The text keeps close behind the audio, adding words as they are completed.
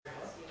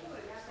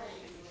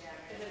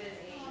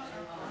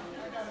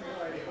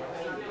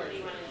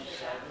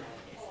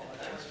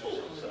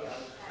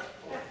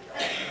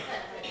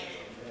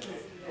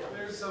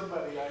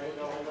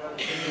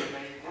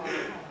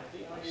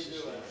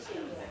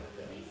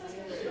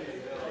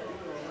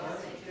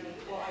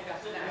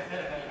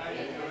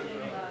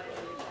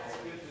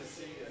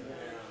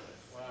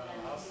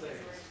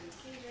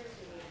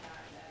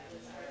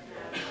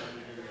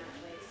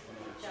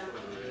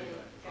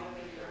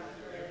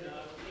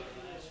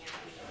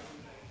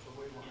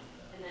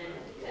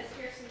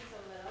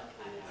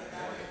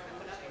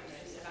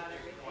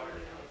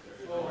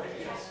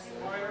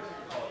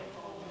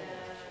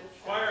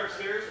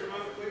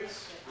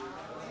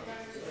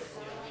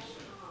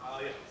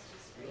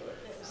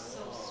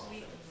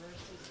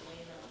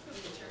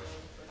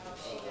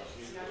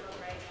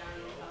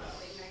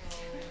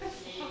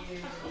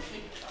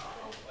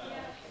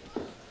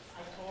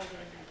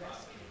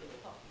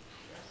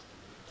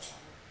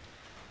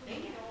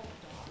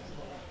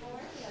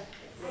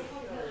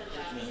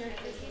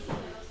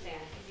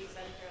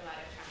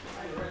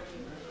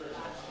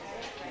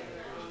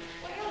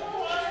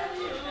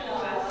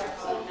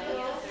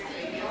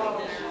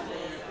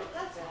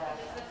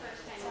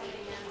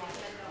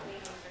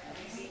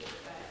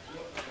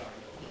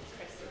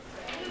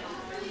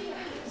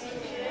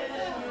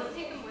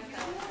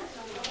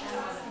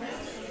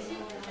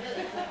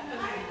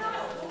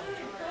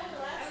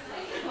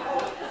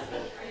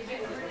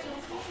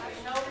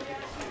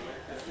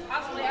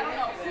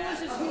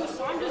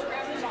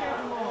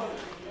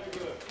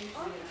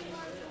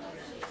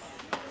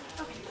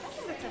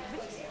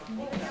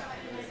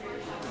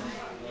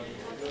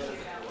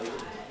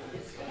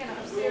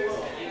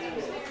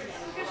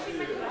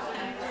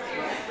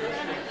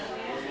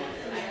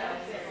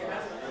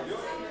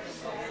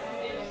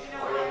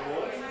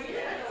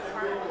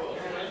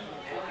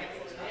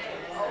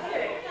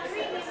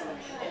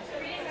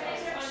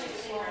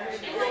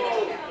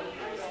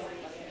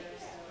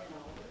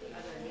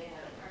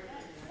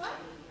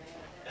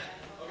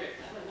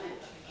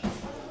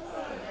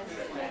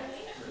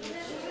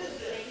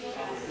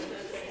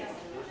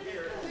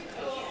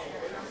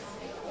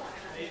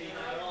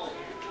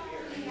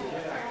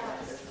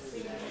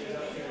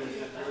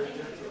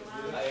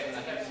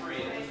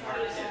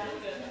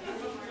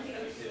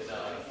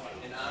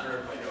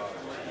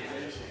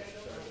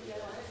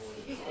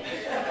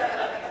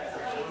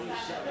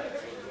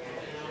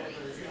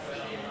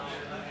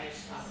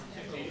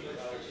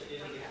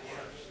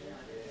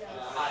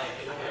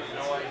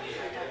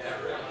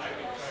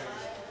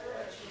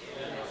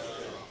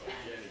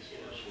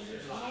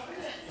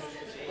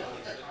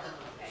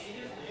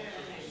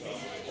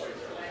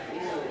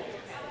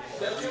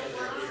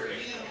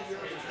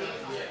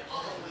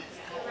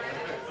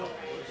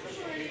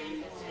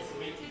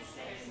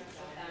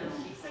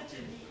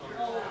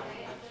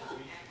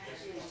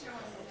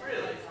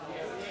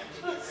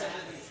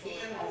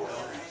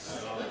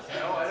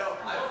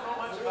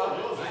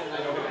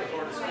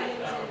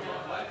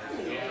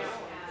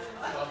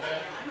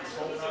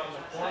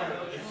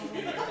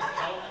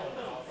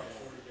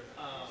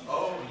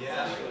Oh,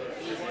 yeah.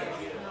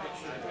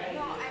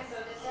 No,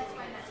 that's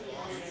why I'm not taking it.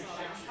 So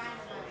I'm trying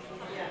to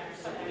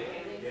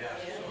Yeah.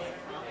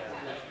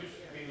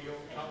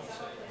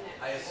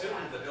 I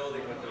assumed the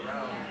building with the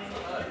round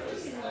HUD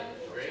was like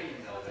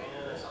grading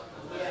elevator or something.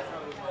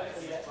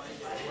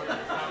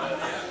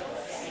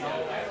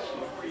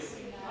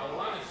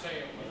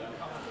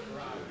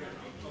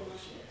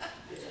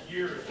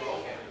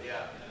 Okay,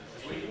 yeah.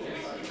 'Cause we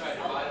tried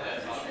to buy that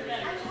about 3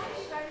 years ago.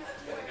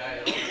 And the guy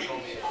that owned it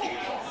told me it was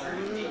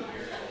 108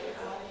 years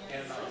old.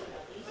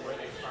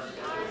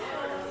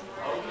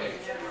 Okay.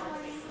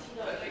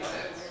 That makes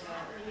sense.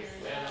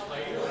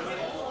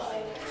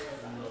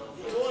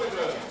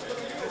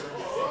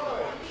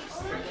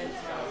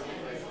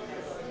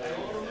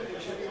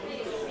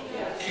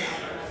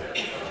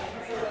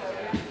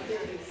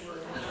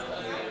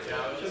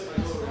 Yeah,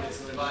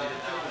 it's divided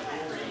now into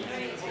three.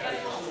 It's got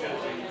like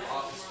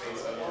office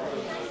space up there.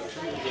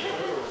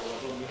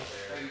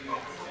 And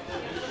then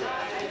there's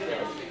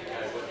the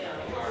guy with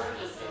the car.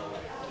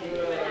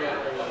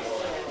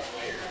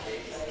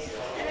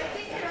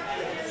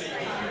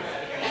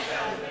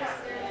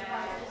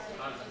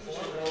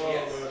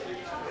 Yeah.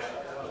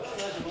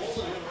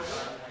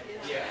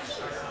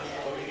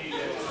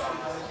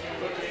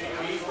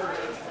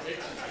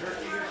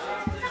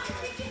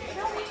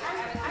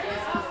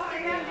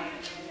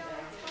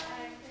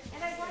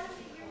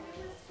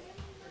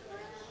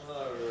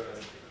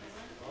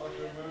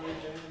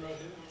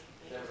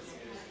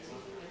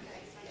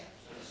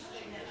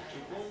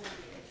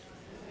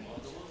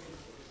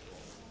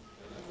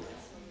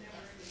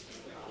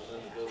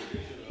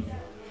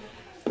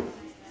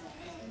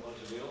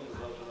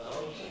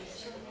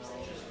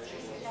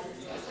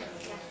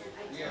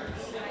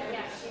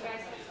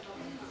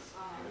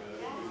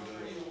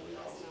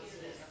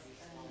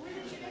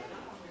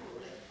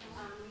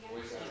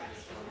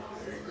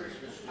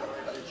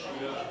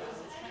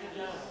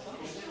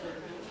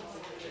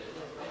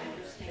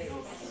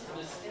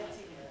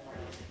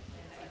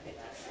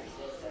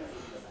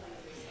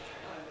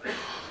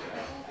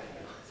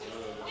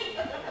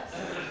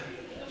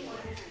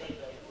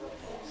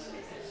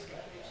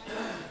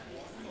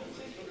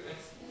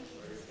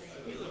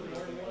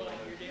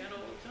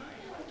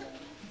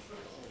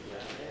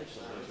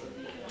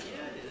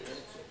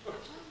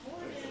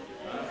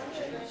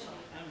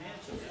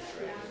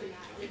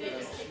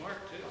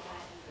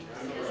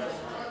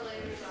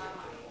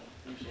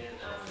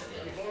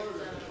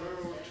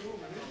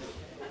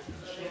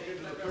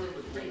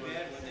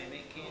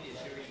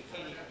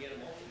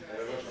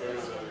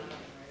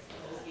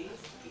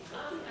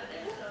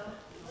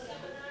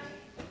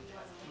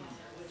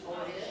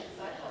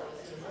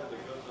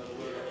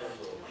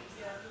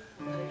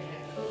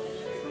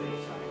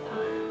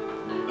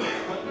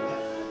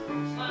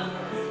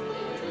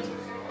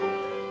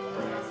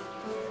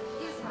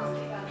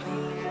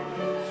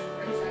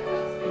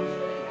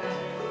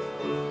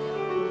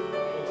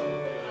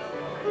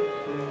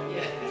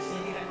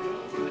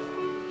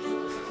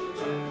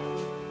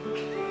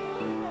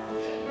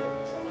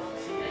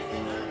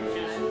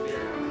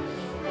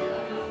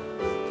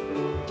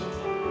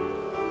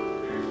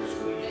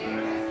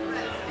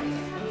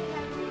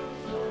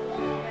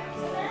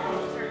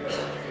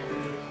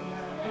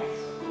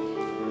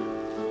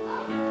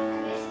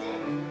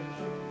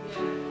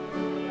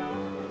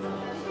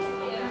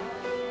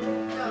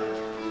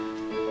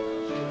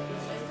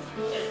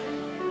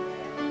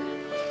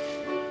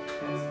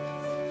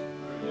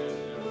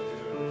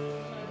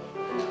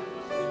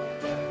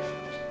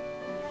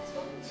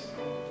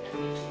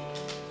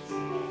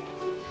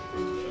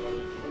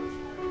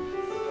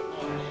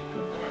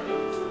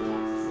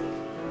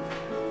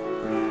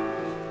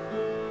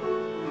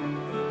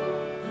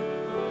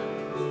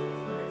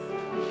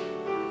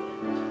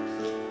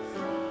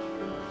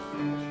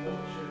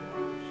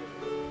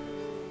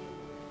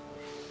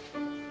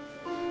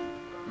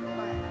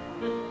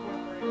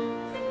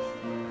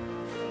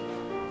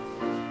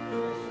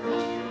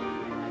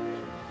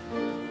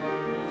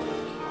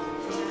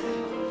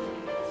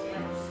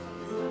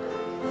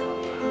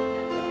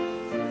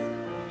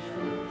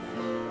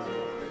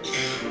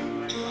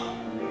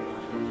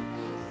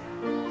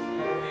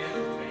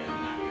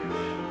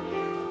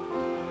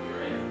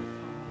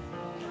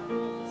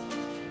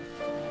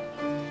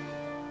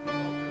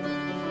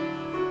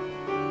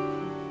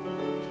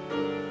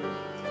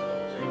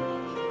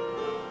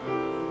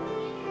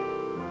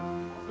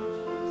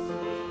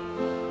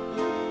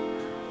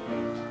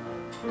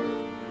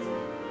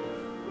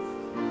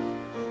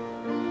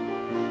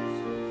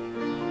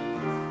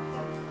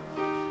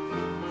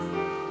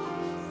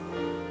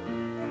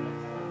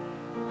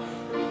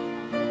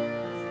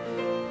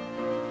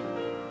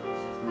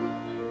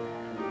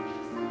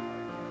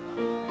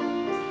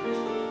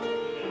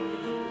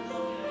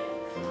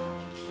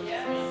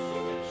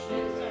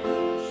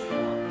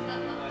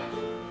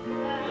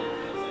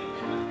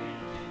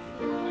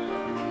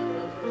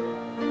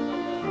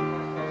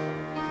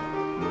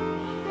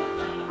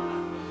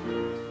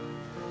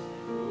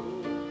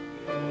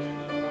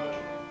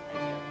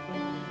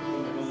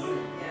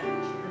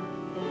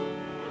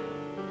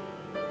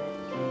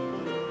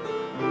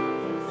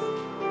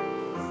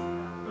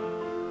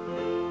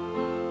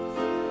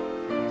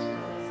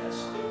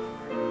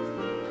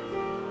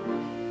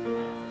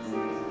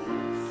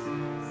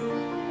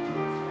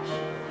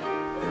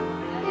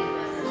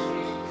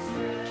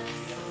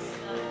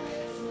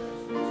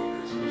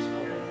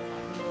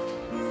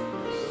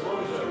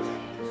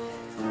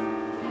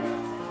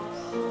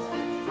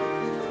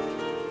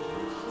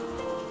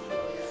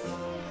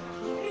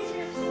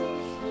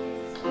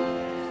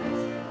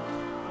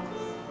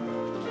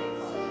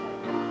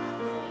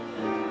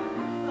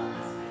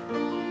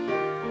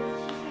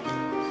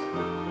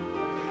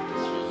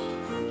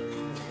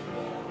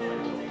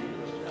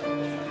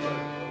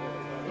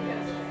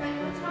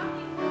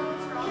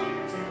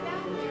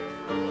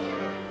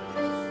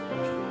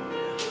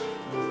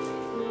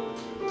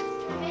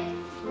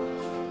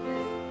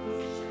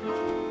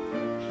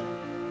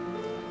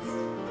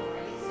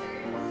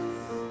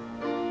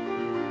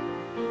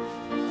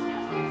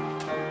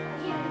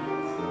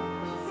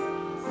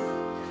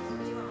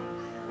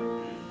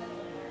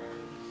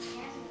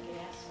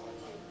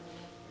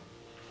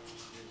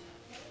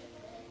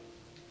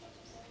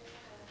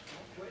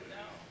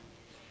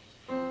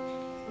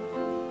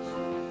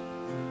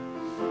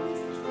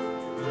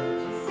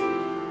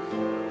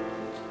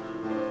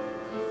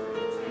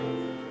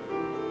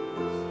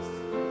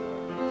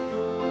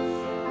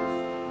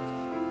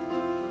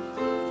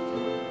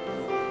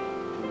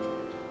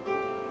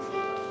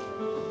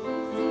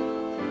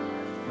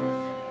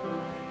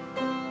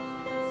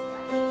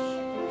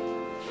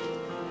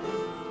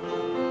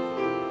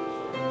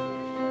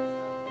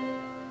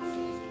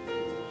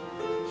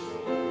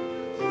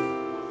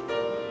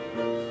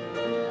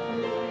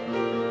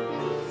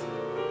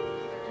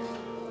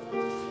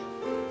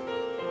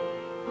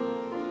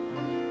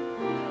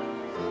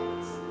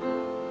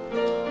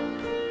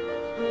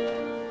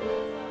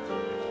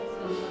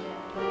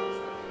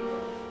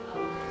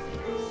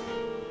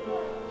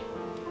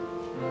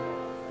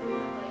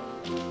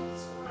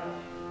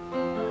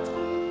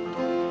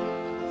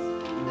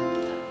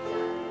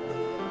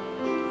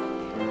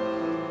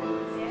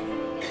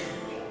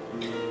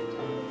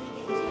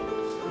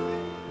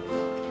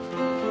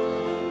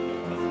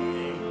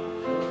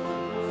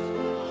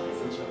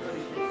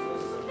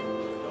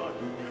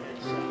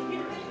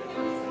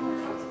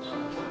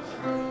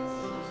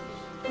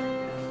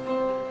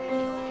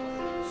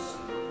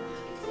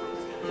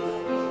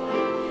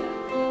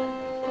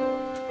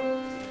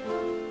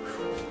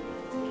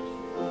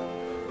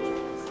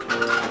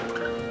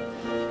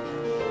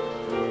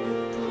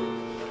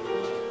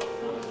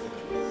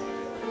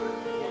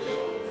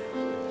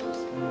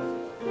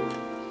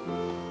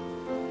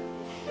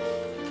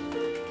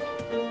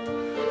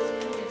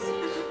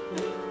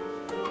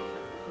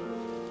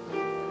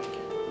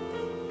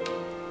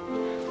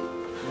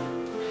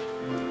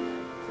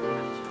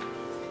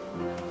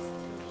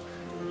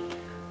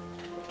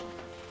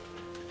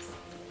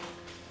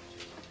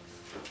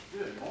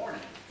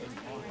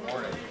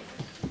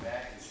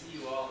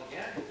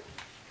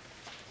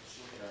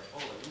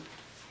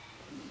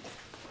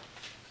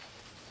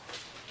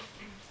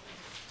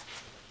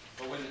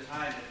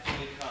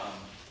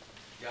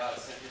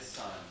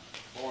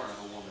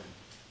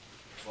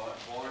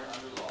 born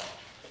under law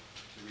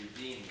to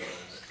redeem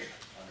those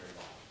under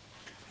law.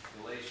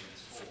 Galatians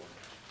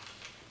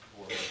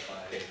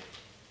 4:4-5.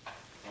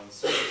 One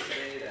service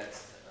today,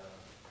 that's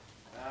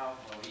now,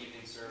 no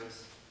evening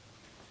service.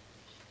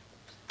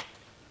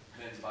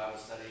 Men's Bible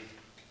study,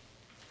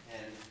 10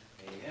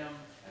 a.m.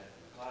 at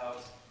the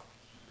McLeods.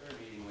 They're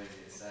meeting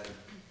Wednesday at 7.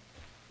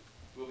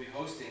 We'll be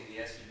hosting the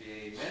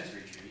SBBA Men's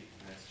Retreat,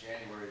 and that's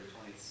January the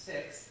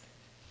 26th,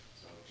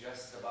 so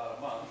just about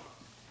a month.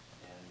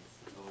 And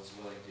those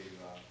willing to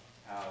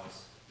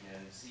house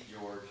and see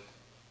George,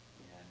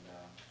 and we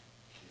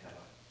have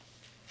a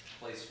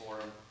place for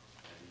him,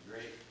 that'd be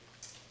great.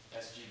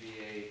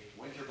 SGBA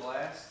Winter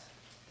Blast,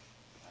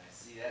 I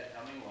see that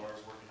coming.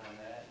 Laura's working on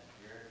that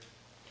here.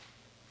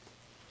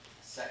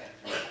 2nd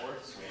through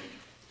 4th, so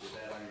put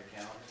that on your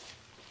calendar.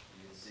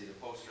 You'll see the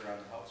poster on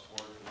the house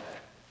board for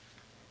that.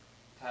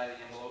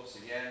 Tithing envelopes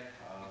again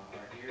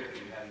are here. If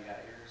you haven't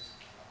got yours,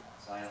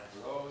 sign up for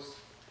those.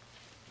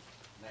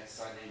 Next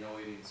Sunday, no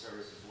evening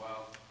service as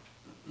well.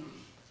 And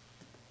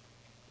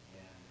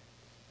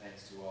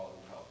thanks to all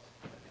who helped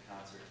at the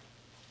concert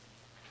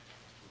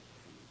with the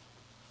food.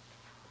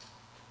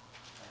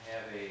 I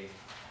have a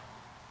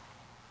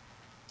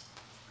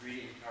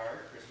greeting card,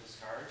 Christmas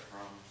card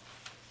from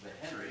the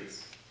Henrys.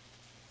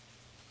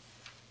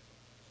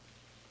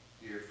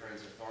 Dear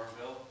friends of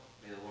Thornville,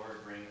 may the Lord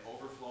bring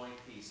overflowing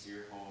peace to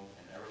your home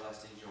and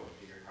everlasting joy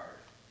to your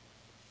heart.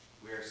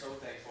 We are so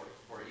thankful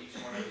for each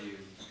one of you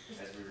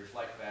as we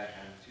reflect back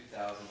on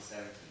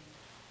 2017.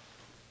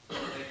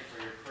 Thank you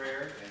for your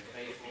prayer and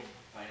faithful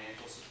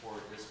financial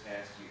support this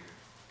past year.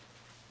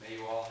 May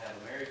you all have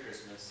a Merry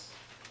Christmas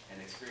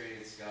and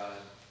experience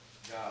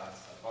God's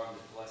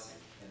abundant blessing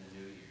in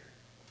the new year.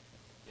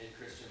 In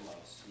Christian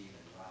love,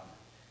 Stephen Rahman.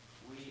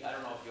 I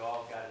don't know if you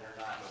all got it or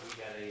not, but we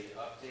got a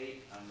update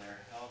on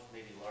their health.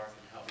 Maybe Laura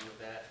can help me with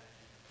that.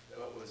 It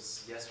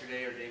was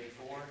yesterday or day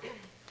before.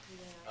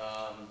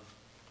 Yeah.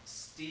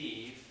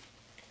 Steve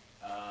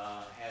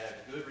had a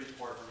good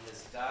report from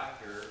his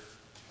doctor.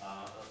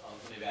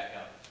 Let me back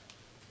up.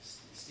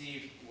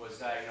 Steve was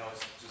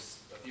diagnosed just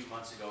a few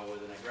months ago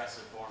with an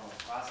aggressive form of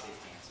prostate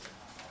cancer,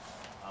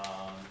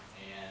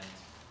 and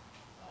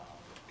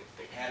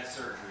had a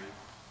surgery.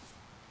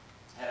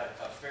 Had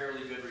a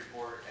fairly good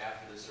report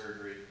after the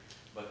surgery,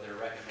 but they're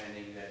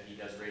recommending that he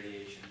does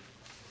radiation.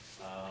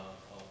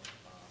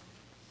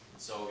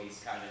 So he's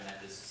kind of in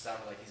that,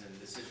 sounds like he's in the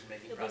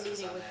decision-making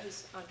process on that.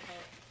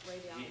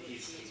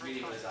 He's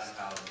meeting with his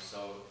oncologist,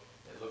 so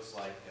it looks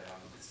like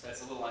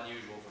that's a little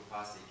unusual for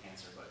prostate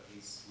cancer, but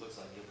looks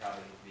like he'll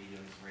probably be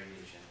doing some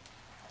radiation.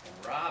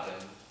 And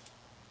Robin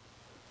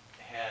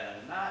had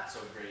a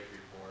not-so-great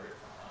report.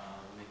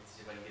 Let me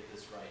see if I can get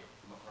this right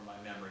from my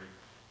memory.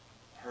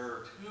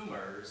 Her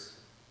tumors,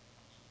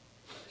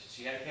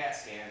 she had a CAT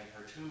scan,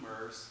 her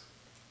tumors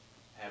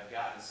have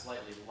gotten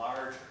slightly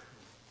larger,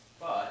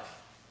 but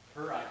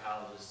her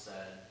oncologist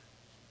said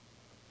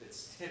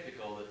it's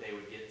typical that they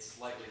would get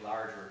slightly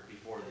larger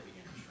before they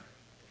begin to shrink.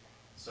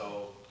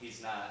 So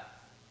he's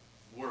not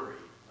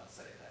worried, let's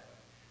say it that way.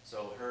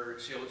 So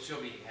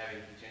she'll be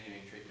having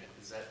continuing treatment.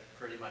 Is that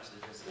pretty much the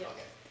gist? Yes.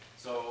 Okay.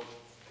 So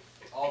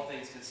all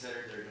things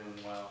considered, they're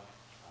doing well.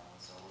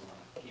 So we want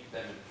to keep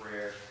them in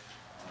prayer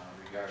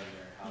regarding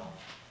their health.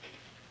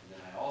 And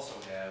then I also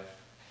have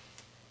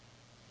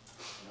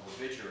an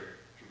obituary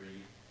to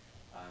read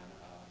on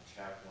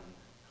Chaplain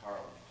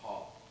Carlton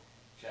Hall.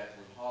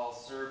 Chaplain Hall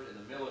served in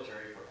the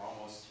military for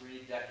almost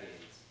 3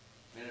 decades,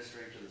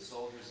 ministering to the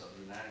soldiers of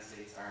the United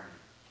States Army.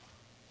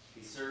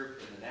 He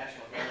served in the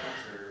National Guard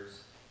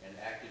Reserves and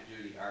active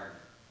duty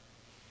Army.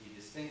 He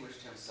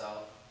distinguished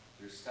himself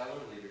through stellar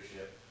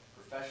leadership,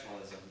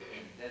 professionalism,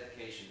 and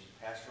dedication to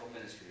pastoral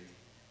ministry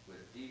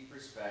with deep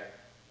respect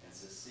and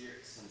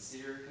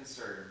sincere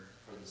concern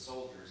for the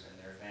soldiers and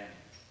their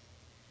families.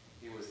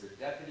 He was the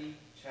deputy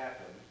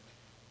chaplain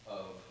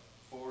of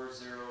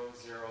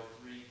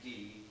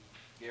 4003D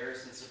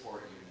Garrison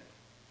Support Unit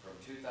from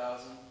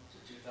 2000 to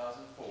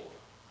 2004.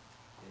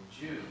 In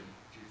June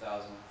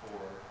 2004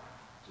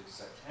 to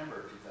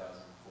September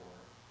 2004,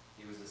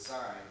 he was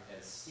assigned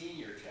as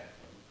senior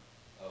chaplain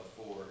of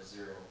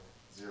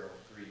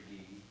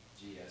 4003D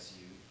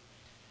GSU.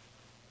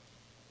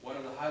 One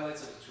of the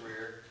highlights of his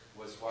career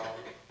was while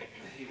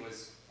he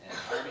was an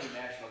Army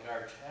National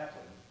Guard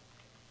chaplain,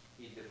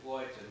 he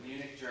deployed to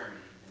Munich,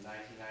 Germany in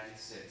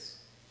 1996,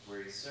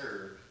 where he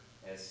served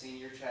as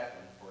senior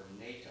chaplain for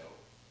NATO,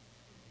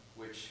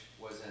 which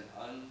was an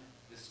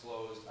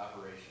undisclosed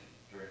operation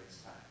during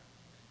this time.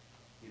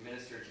 He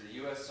ministered to the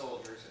U.S.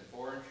 soldiers and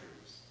foreign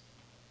troops.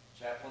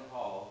 Chaplain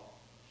Hall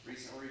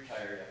recently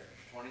retired after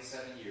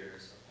 27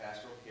 years of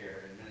pastoral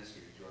care and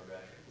ministry to our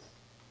veterans.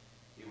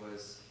 He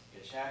was a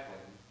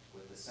chaplain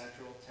with the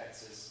Central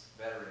Texas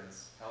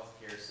Veterans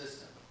Healthcare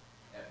System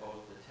at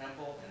both the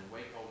Temple and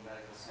Waco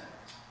Medical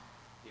Centers.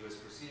 He was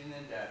preceded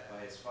in death by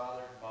his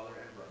father, mother,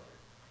 and brother.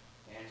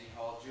 Angie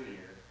Hall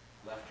Jr.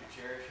 left to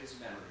cherish his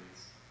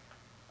memories,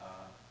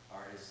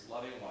 are his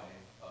loving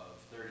wife of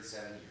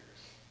 37 years.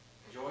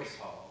 Joyce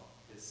Hall,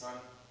 his son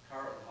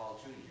Carlton Hall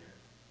Jr.,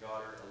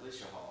 daughter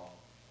Alicia Hall,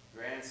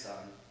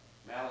 grandson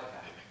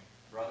Malachi,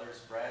 brothers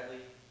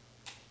Bradley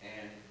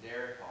and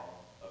Derek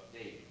Hall of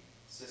Dayton,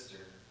 sister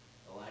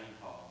Elaine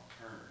Hall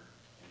Turner,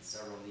 and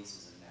several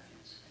nieces and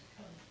nephews and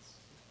cousins.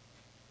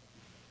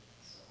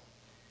 So,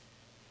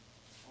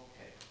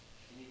 okay.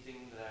 Anything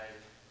that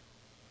I've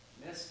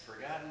missed,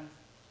 forgotten?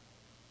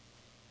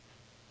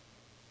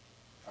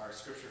 Our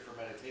scripture for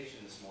meditation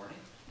this morning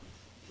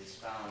is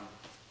found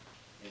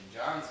in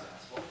John's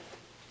Gospel,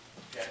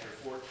 chapter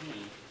 14,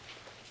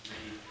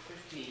 read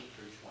 15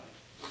 through 20.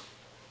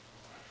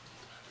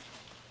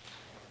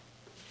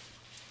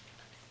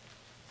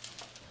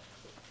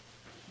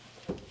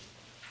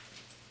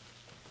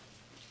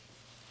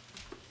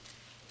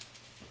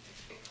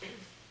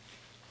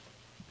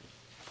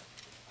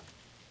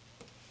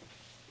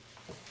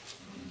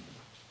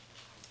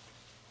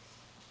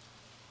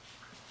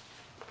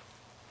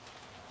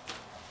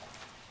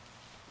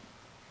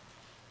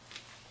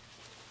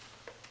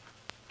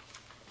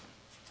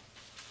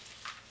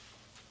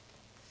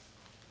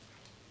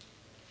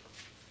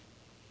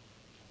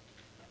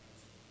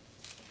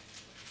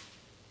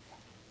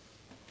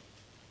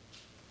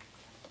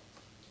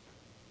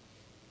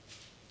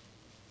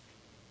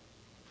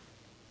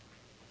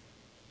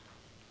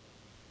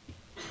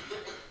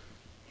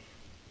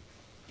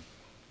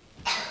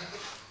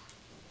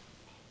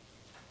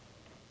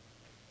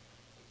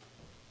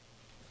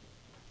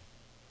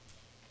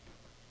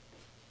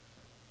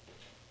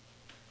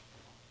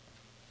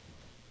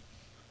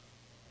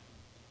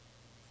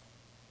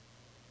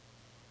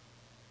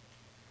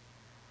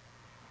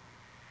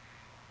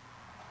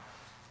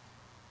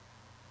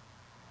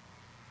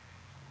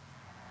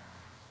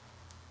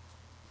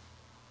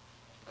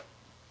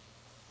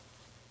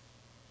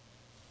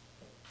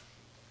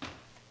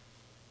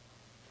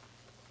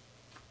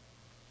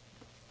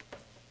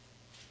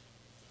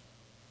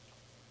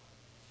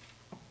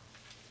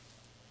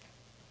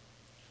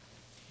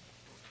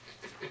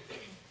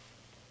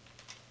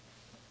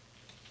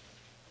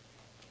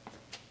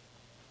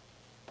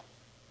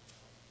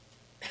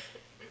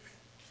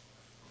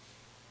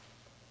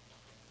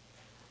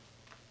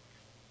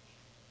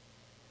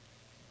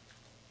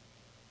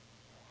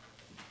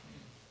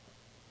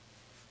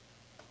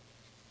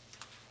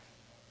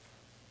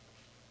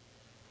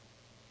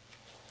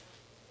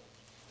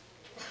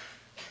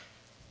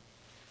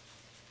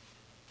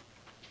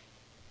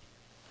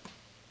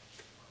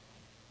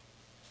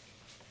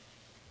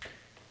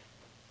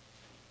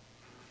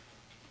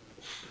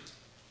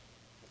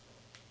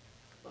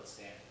 Let's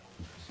stand and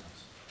open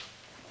ourselves.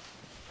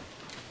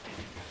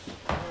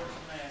 Lord,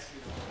 can I ask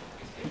you to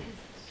please take your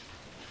place?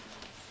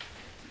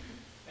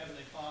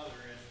 Heavenly Father,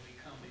 as we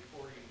come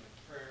before you with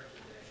prayer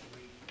today,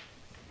 we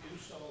do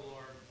so,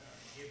 Lord,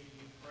 giving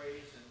you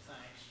praise and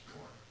thanks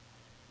for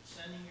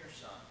sending your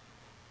Son.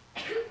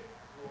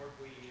 Lord,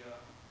 we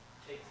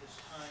take this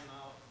time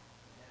out,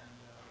 and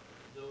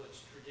though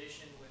it's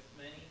tradition with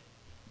many,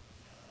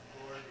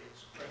 Lord,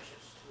 it's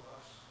precious to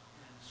us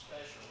and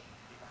special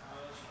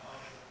because of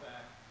the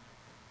fact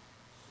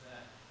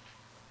that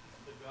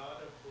the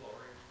God of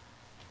glory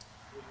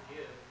would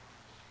give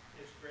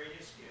his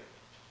greatest gift,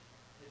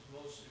 his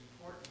most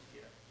important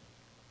gift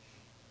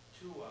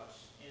to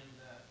us, in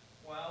that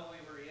while we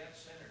were yet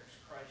sinners,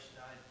 Christ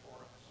died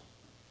for us.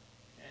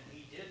 And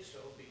he did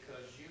so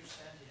because you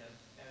sent him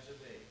as a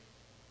babe.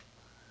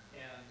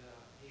 And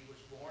he was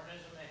born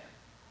as a man.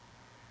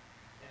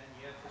 And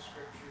yet the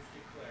scriptures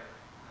declare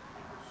that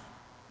he was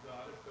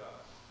God of God,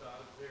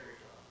 God of very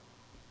God.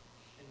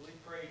 And we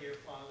pray, dear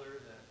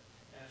Father, that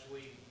as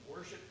we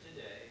worship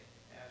today,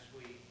 as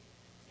we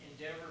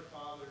endeavor,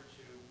 Father,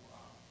 to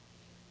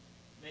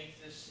make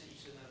this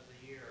season of the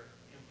year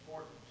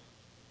important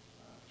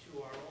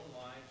to our own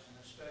lives, and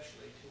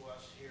especially to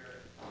us here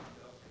at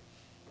Thornville,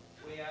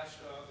 we ask,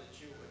 God, that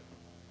you would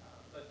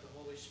let the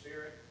Holy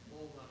Spirit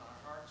move on our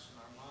hearts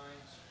and our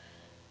minds.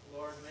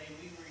 Lord, may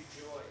we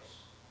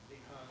rejoice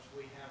because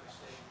we have a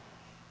Savior.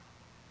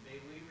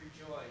 May we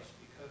rejoice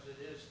because it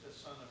is the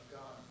Son of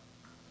God.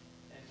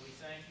 And we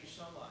thank you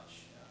so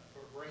much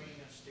for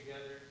bringing us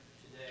together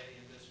today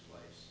in this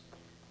place.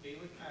 Be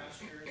with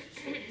Pastor as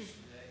he speaks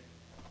today.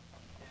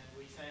 And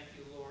we thank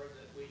you, Lord,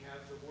 that we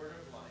have the word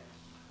of life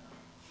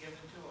given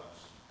to us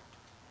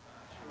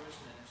through his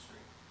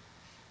ministry.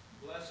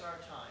 Bless our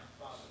time,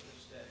 Father,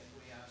 this day.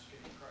 We ask it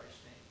in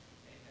Christ's name.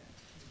 Amen.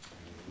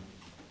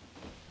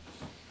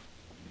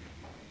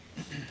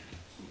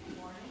 Good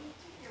morning.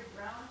 Take your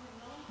brown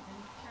hymnal and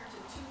turn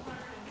to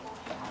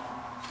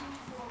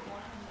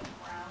 241 in the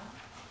brown.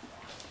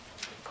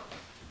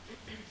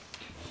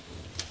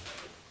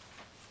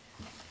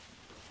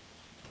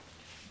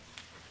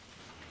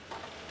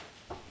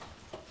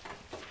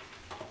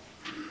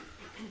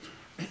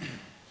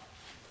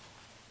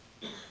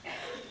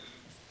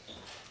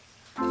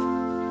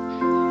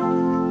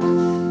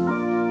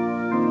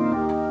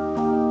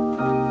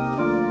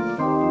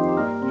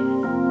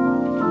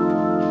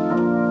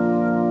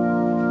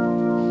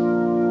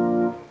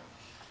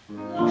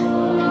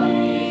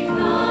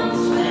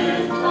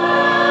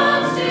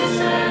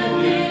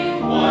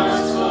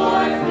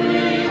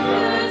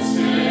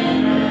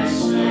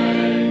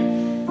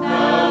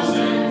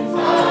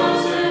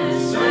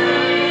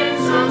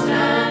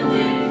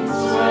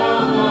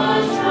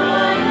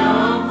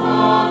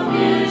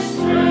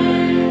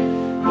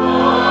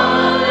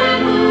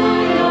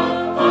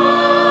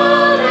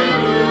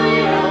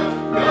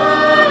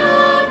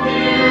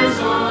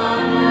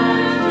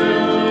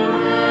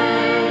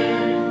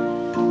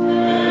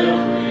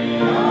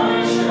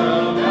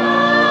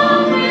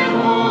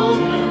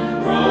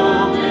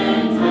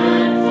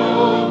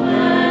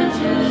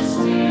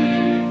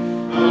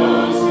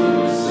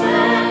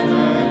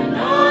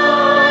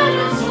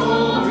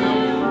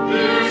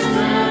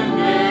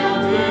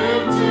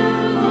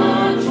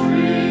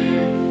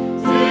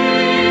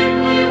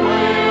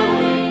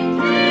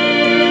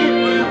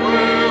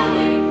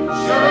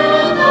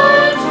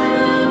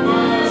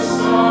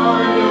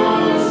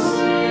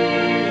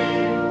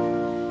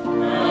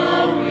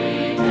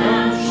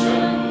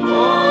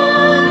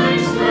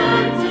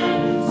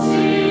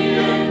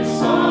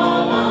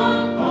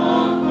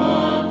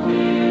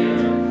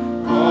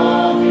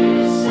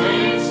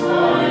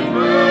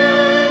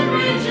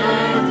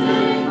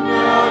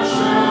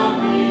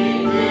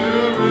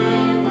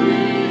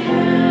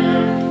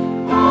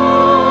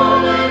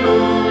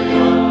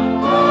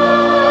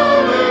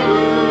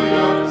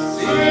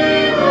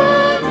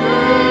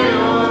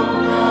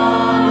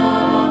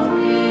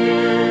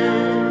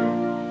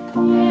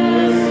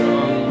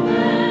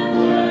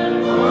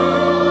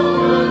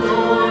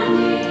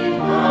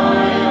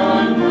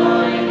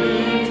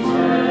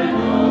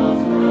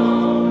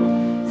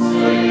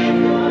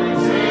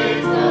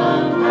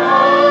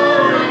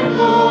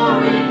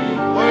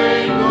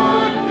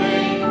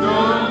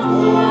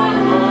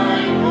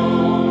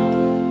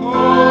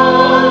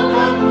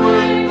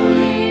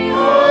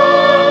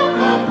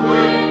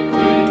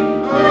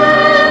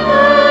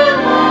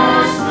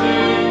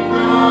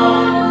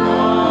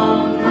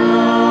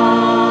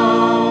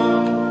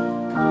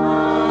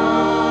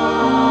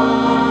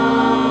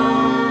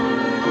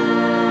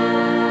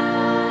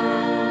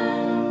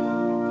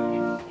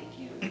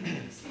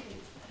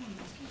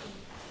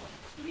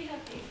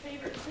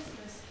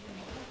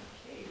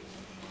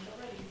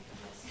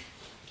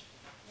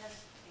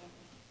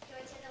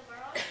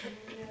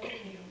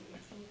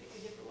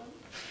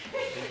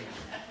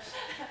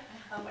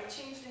 I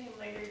changed to him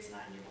later, it's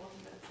not in your bulletin,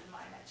 but it's in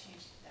mine, I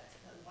changed, that's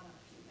the one in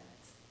a few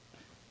minutes.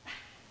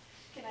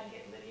 Can I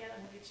get Lydia,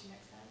 and we'll get you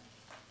next time?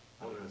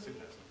 Oh, we're gonna see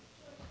that.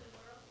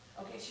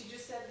 Okay, she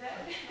just said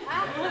that.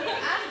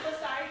 I'm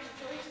besides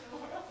joy to the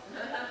world.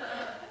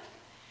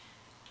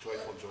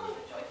 Joyful, Oh, joyful.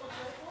 joyful,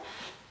 joyful.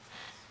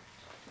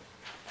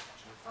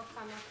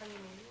 Ojalá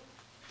caminemos.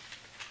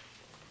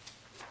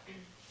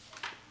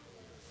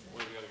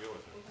 Where do we gotta go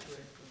with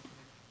it?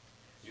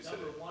 You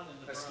said Number it. one in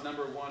the That's brown.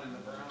 number one in the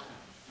brown.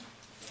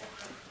 I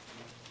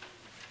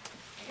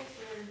guess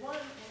we're in one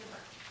in the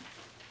brown.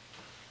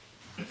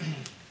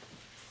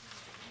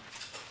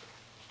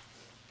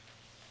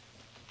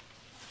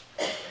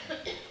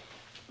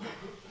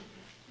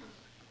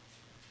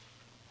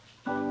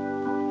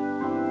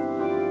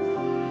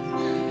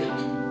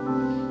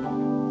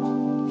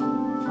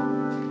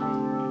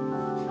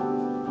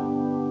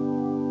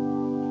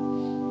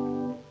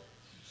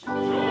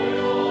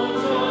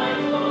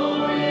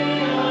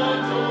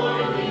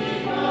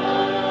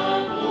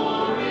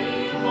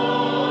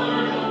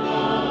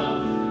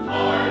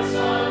 Hearts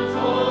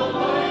unfold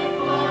like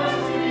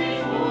flowers to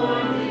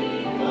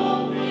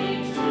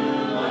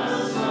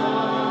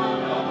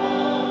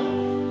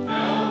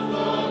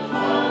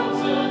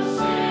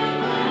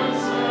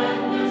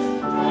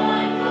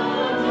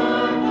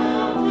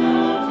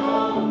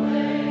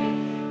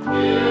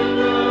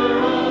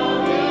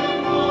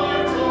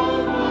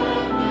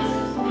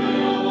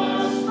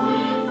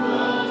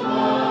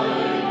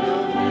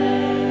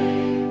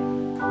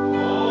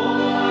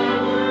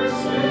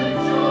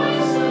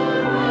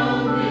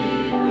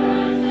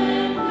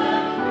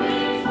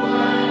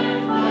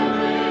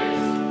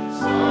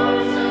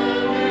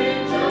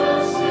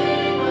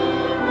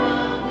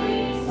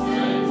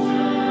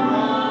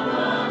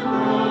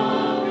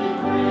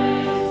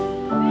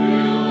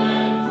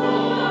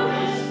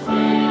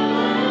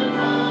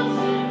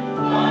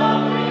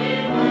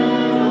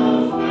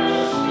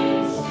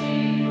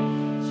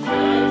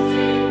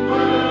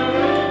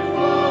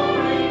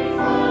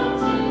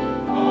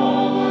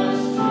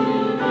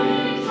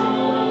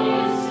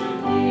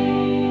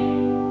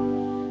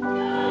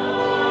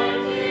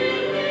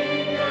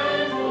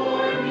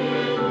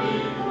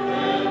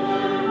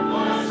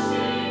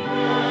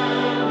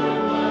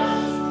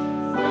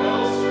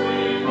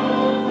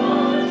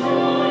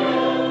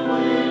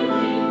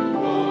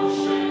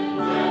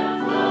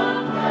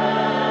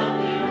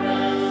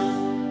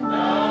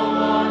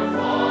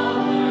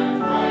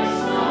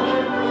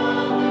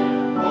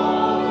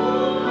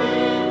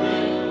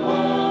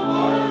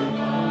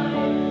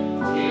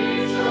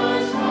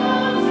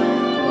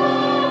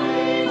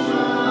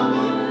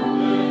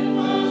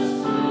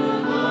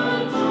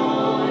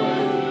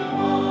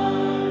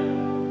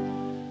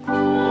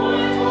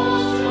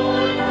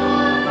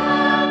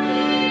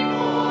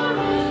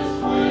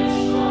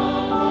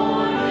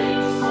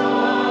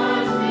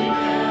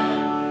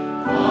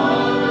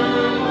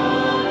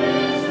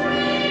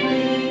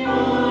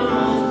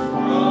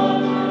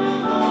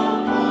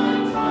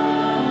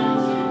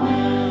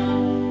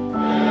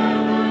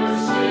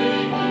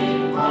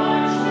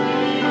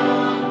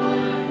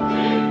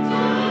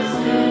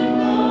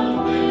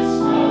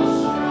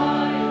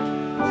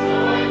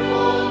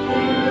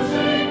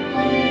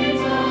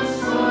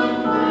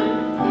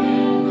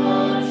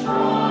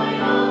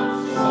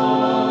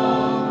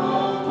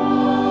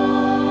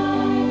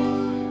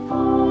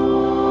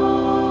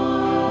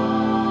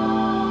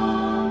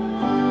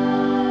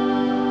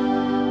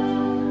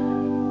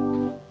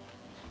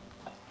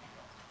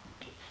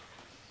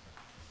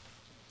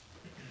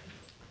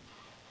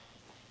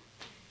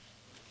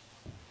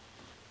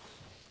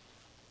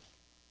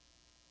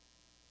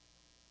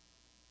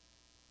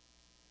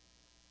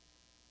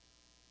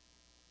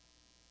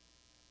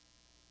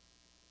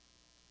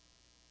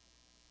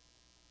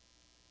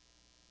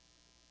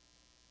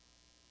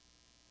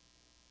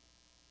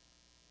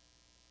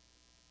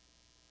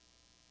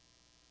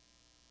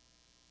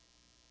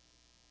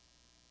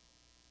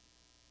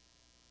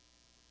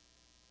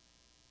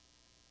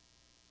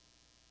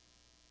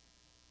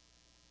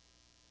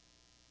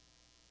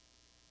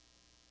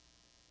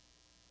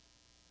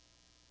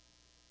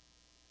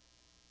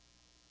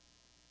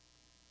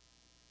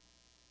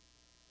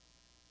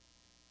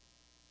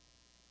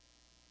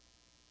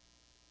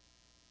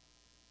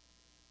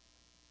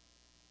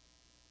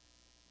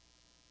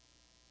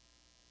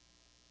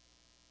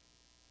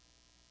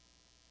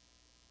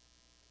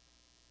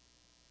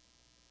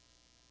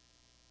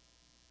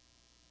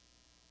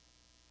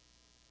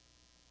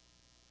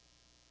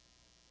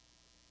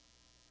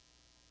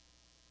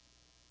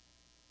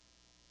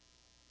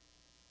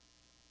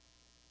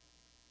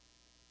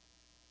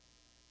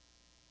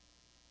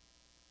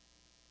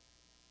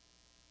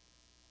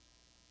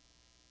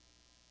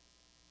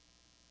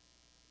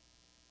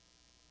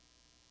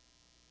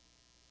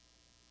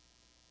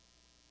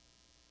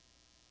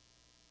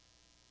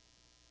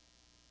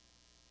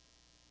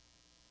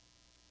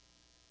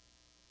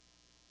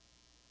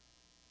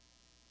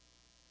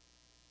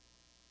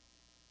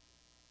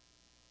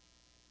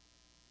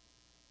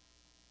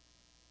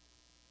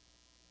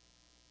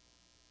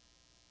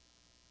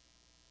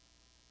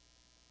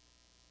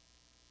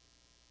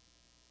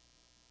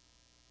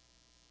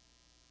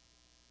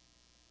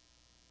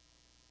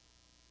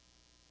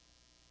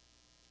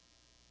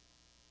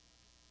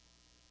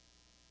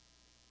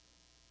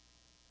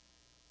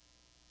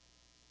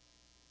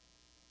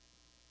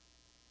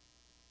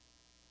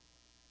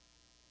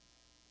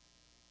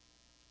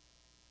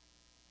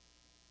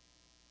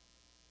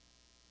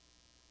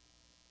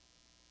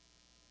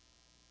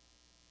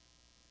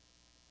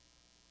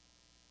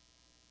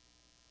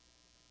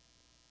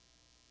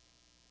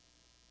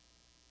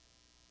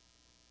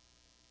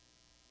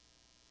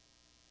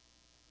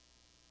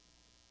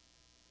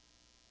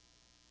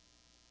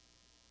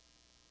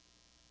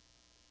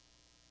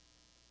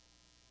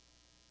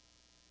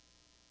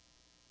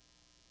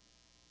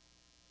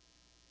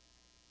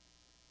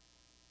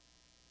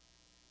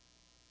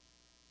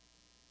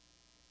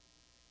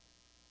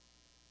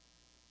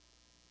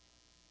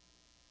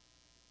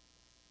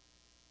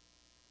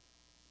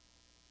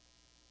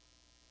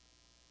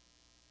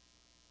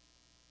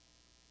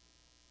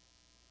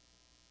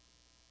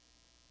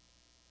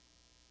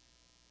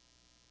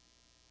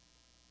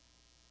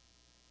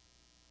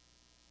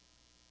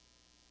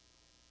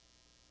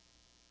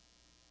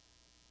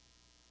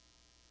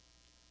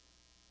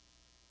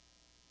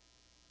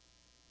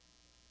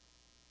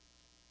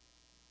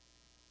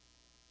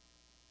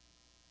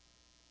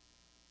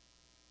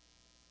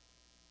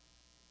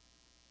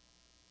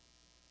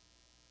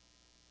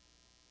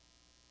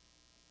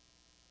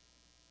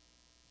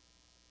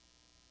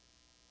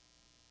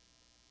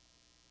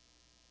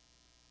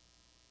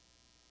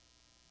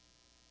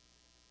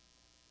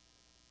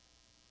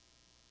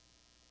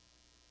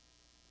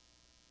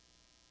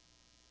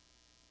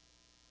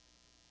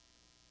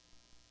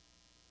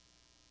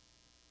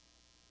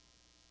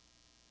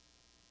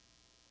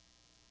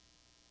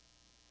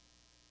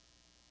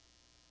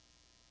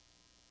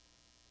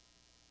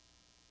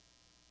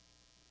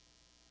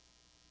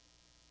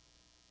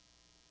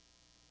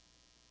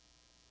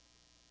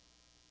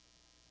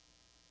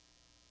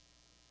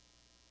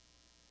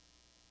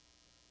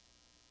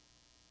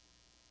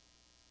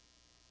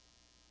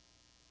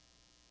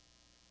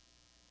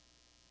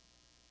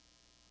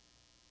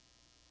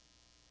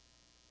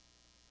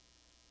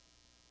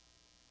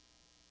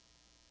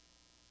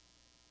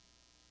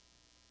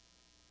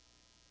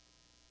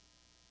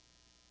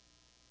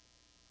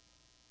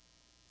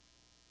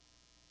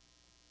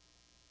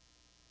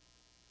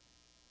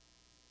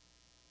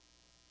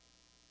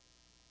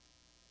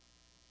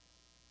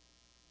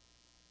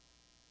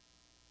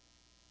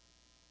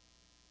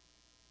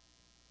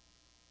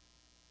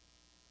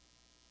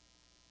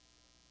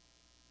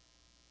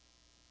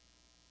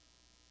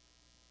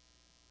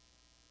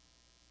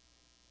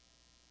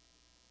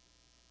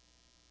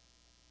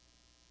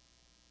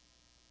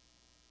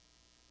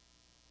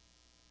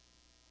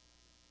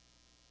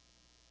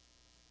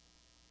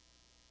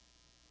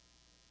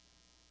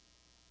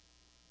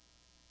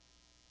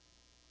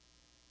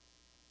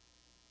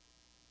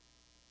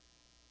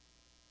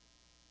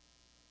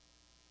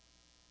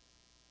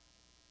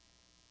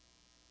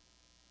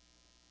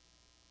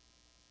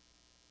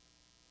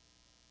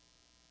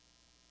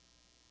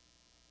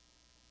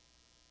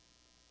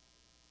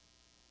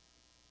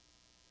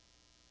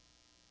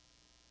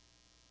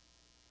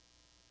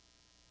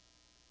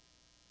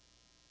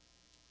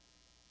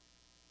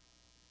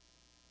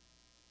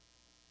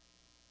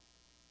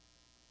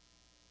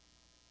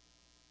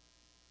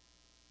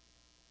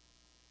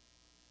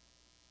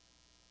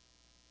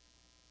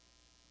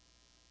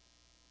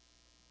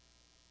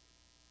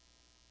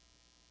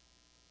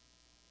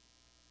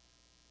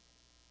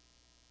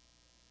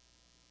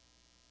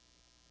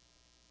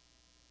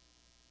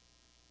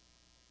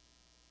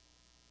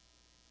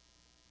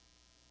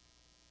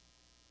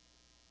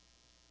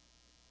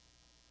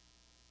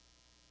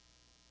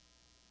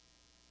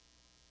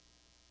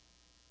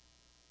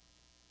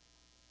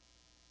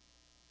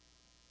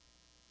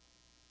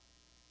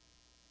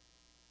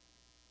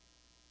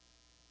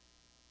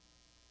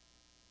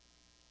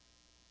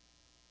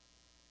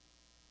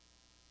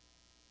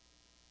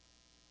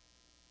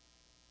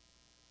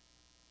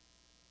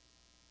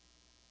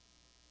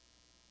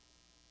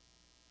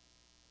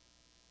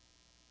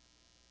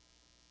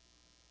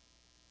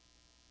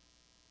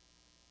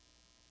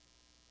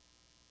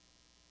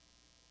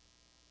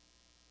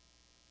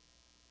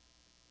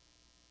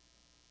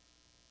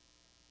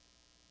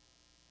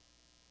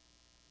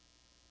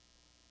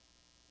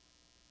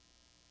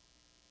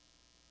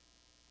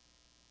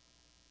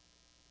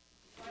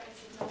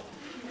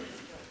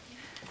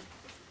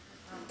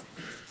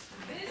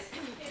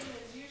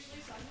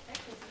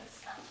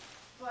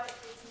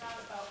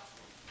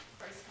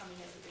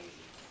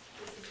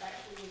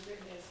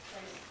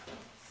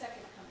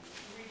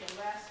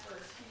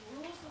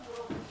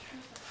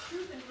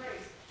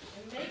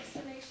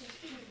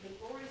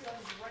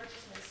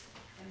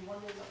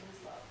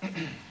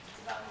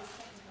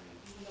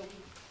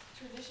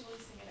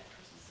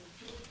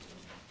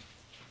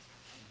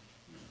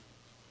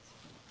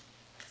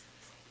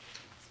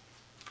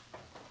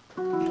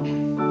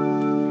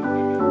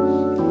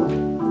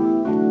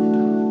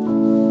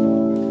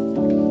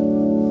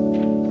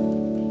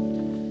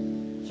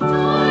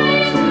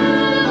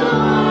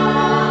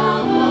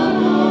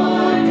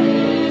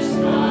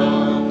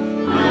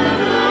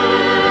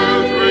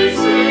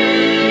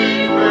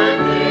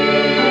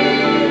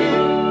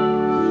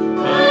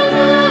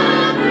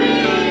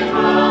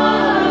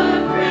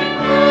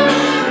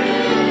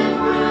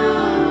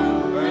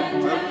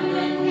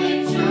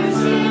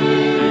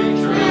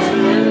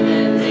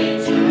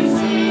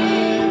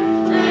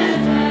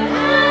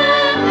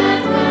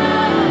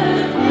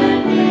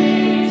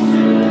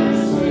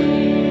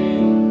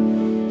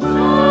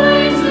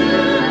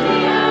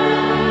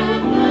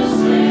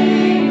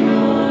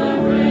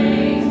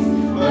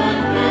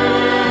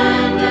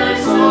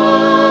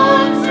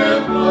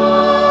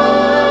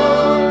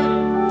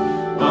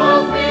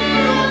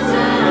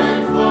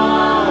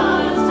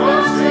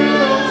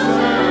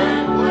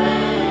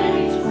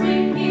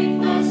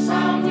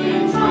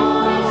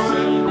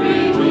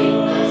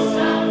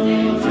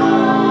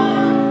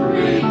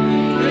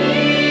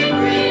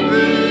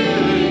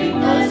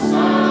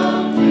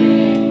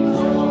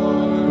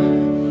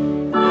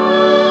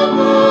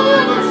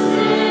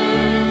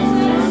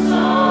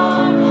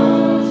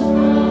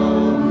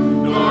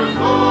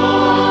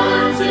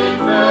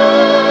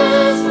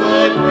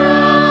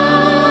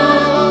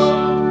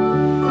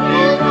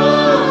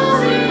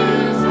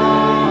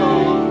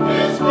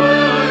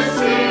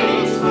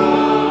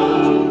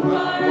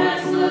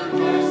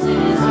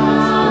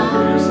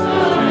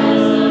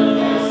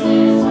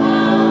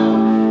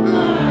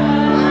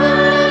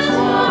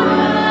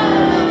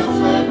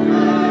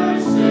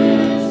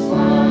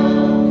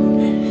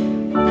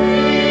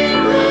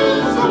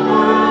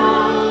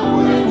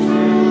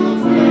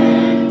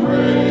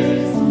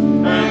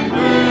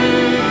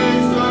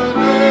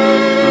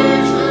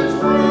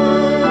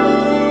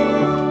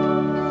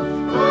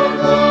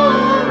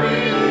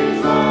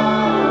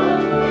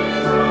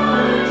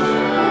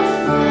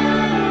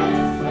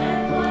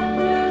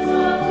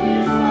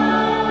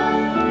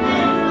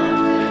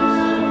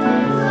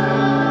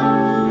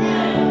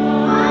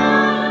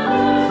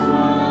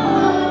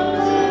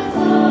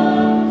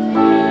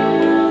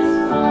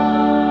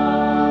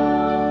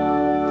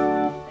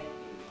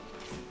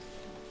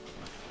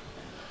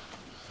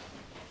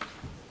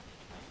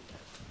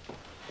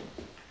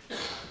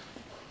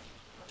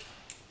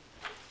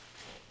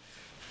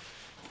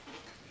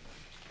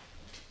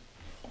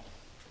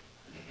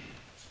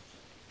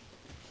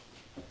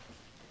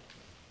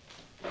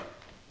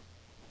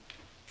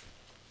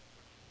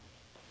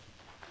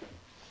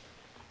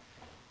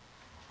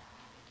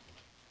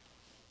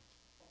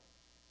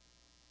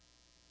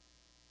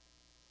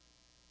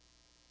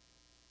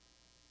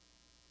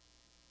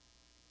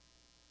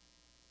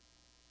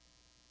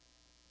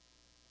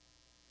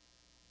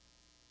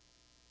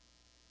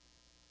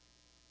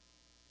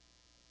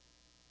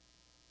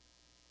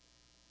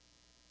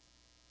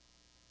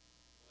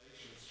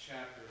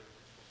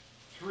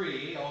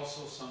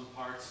also some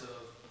parts of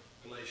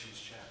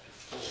Galatians chapter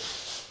 4.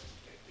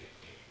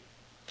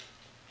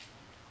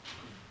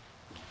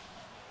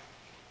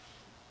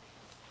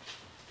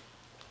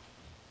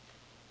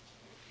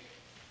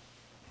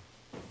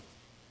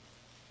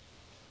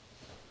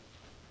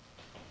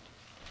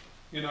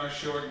 In our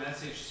short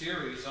message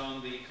series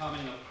on the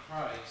coming of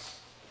Christ,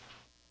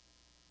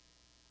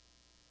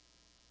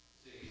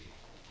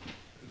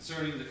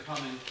 concerning the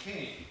coming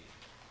King,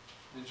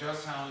 and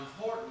just how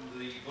important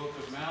the book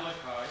of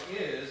Malachi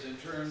is in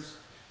terms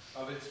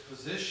of its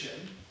position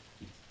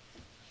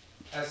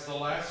as the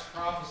last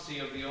prophecy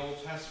of the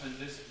Old Testament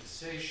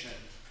dispensation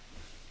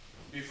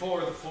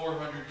before the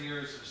 400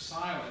 years of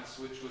silence,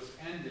 which was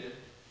ended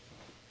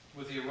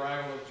with the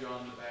arrival of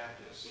John the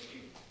Baptist.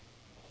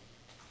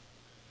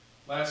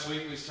 Last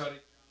week we studied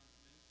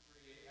John's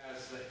ministry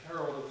as the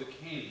herald of the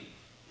King.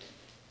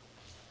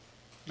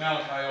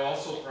 Malachi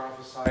also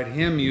prophesied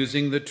him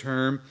using the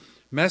term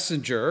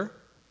messenger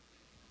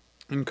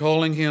and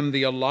calling him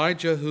the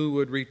Elijah who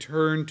would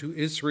return to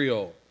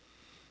Israel,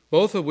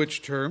 both of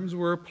which terms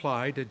were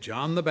applied to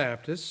John the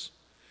Baptist,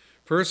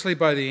 firstly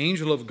by the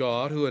angel of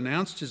God who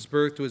announced his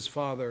birth to his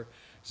father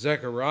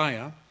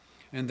Zechariah,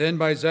 and then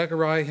by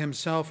Zechariah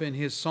himself in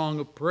his song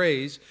of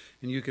praise,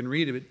 and you can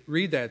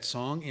read that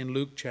song in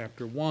Luke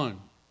chapter 1.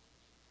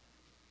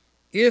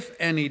 If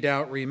any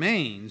doubt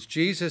remains,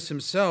 Jesus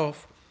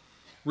himself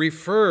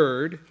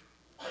referred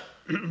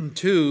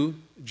to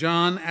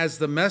John as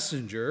the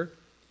messenger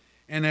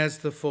and as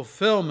the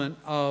fulfillment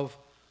of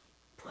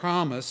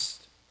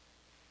promise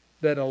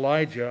that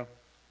Elijah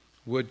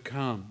would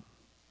come.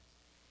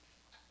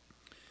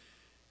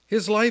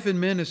 His life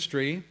and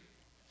ministry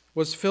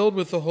was filled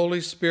with the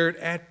Holy Spirit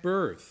at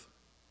birth.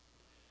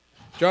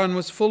 John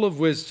was full of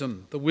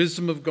wisdom, the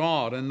wisdom of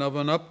God, and of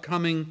an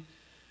upcoming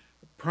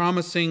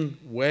promising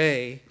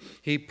way.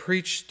 He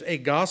preached a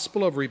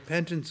gospel of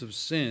repentance of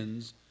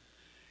sins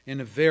in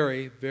a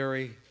very,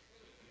 very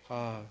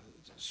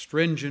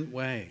stringent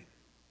way.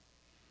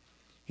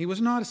 He was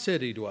not a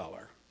city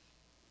dweller.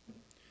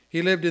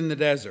 He lived in the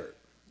desert.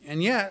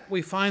 And yet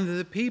we find that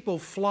the people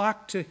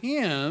flocked to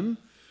him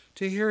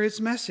to hear his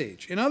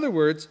message. In other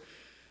words,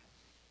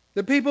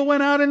 the people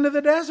went out into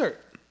the desert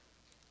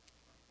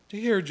to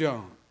hear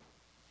John.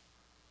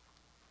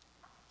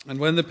 And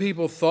when the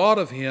people thought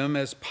of him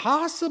as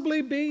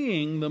possibly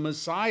being the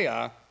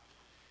Messiah,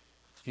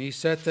 he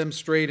set them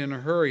straight in a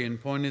hurry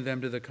and pointed them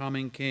to the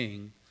coming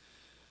King,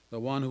 the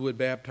one who would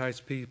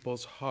baptize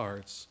people's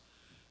hearts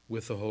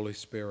with the Holy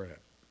Spirit.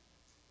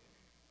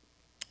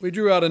 We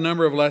drew out a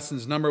number of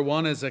lessons. Number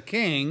one, as a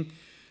king,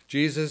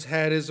 Jesus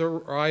had his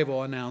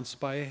arrival announced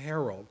by a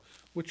herald,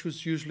 which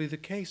was usually the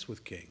case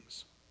with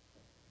kings.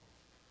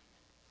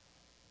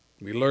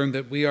 We learned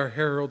that we are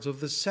heralds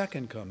of the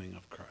second coming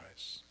of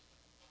Christ.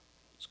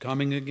 It's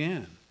coming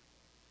again.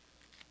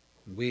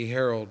 We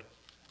herald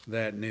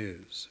that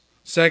news.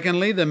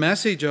 Secondly, the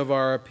message of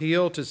our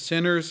appeal to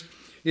sinners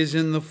is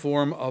in the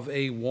form of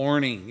a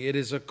warning. It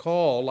is a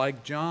call,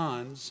 like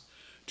John's,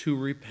 to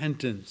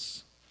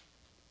repentance.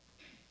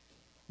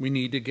 We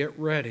need to get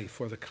ready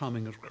for the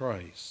coming of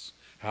Christ.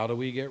 How do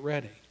we get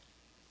ready?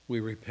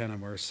 We repent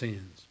of our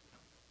sins.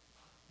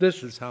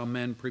 This is how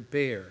men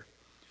prepare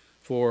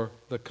for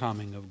the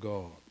coming of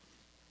God.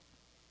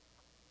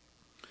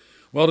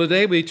 Well,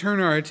 today we turn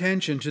our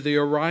attention to the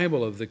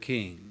arrival of the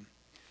King.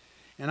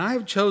 And I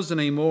have chosen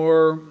a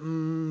more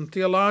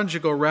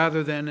theological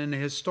rather than an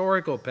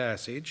historical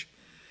passage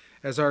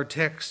as our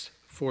text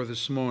for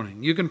this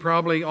morning. You can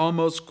probably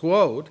almost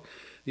quote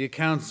the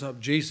accounts of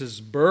Jesus'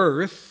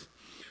 birth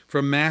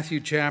from Matthew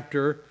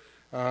chapter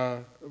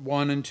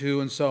 1 and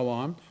 2 and so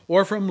on,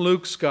 or from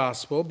Luke's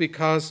Gospel,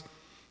 because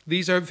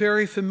these are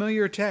very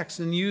familiar texts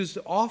and used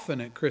often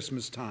at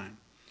Christmas time.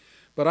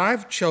 But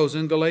I've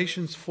chosen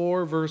Galatians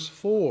 4, verse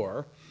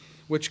 4,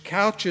 which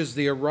couches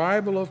the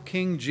arrival of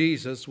King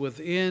Jesus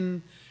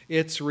within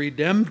its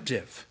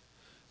redemptive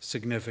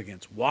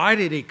significance. Why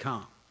did he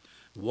come?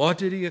 What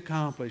did he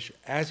accomplish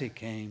as he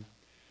came?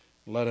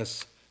 Let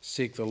us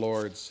seek the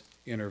Lord's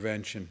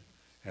intervention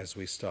as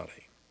we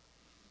study.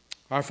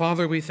 Our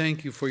Father, we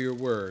thank you for your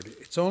word.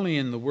 It's only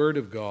in the word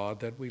of God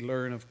that we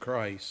learn of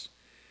Christ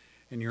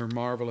and your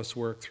marvelous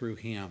work through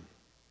him.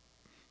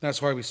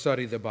 That's why we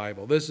study the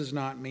Bible. This is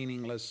not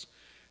meaningless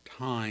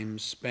time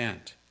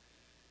spent.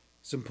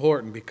 It's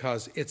important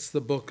because it's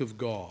the book of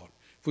God.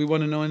 If we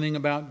want to know anything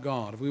about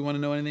God, if we want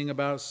to know anything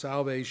about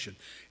salvation,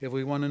 if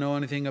we want to know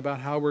anything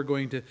about how we're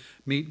going to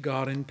meet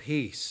God in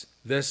peace,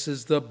 this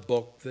is the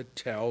book that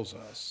tells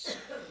us.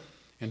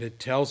 And it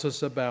tells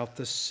us about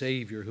the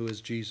Savior who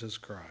is Jesus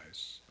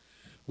Christ.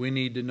 We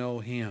need to know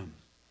him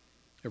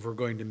if we're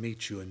going to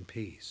meet you in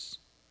peace.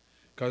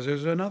 Because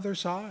there's another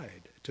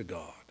side to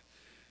God.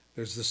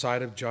 There's the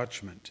side of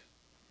judgment.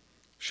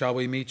 Shall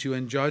we meet you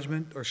in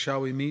judgment or shall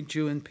we meet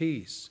you in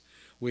peace?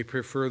 We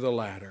prefer the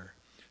latter.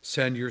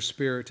 Send your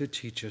Spirit to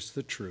teach us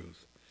the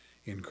truth.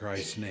 In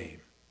Christ's name,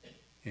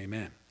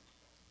 amen.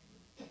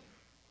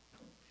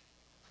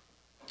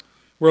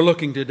 We're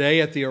looking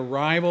today at the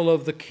arrival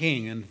of the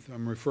King, and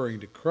I'm referring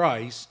to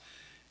Christ,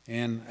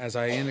 And as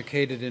I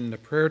indicated in the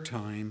prayer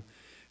time,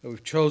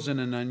 we've chosen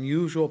an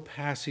unusual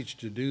passage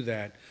to do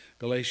that,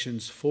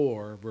 Galatians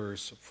 4,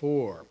 verse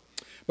 4.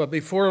 But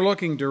before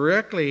looking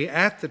directly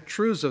at the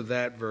truths of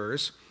that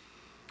verse,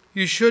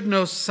 you should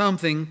know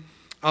something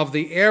of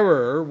the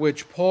error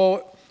which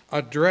Paul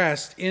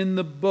addressed in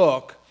the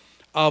book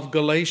of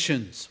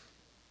Galatians.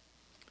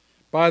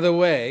 By the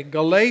way,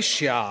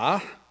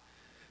 Galatia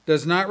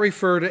does not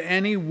refer to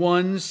any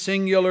one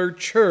singular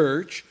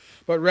church,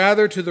 but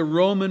rather to the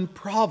Roman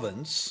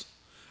province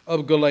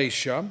of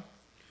Galatia,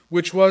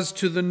 which was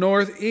to the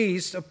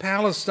northeast of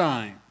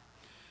Palestine,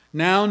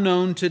 now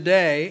known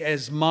today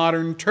as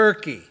modern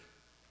Turkey.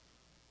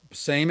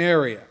 Same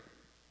area.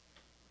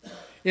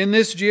 In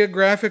this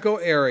geographical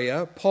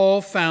area,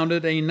 Paul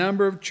founded a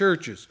number of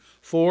churches,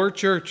 4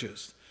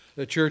 churches: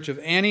 the church of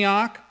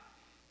Antioch,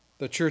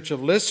 the church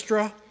of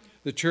Lystra,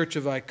 the church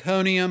of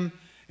Iconium,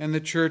 and the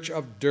church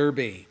of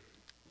Derbe.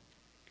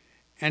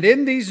 And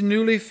in these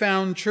newly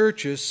found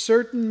churches,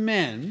 certain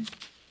men,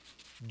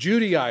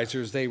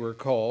 Judaizers they were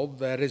called,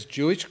 that is,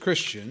 Jewish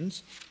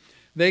Christians,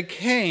 they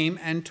came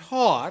and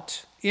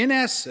taught, in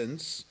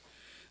essence,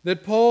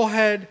 that Paul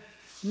had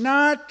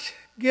not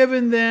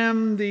given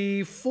them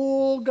the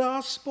full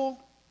gospel.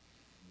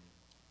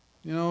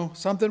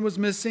 Something was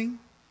missing.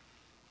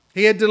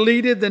 He had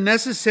deleted the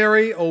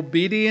necessary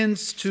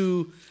obedience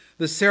to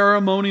the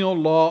ceremonial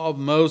law of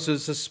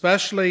Moses,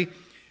 especially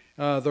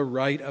the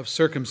rite of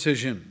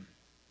circumcision.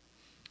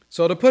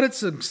 So to put it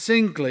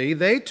succinctly,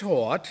 they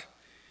taught,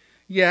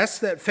 yes,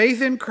 that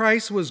faith in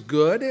Christ was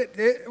good,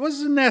 it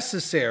was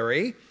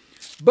necessary,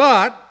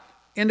 but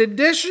in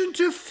addition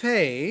to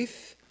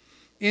faith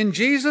in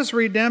Jesus'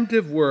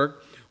 redemptive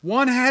work,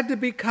 one had to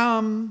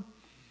become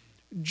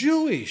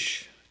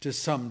Jewish to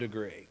some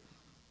degree.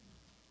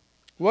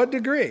 What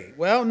degree?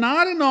 Well,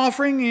 not in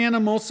offering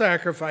animal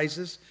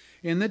sacrifices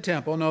in the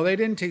temple. No, they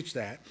didn't teach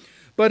that.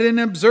 But in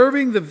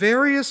observing the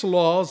various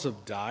laws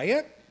of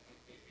diet,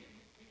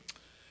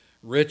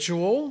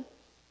 ritual,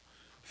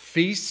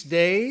 feast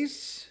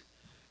days,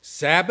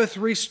 Sabbath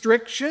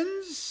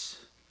restrictions,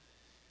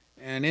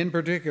 and in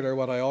particular,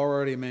 what I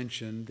already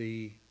mentioned,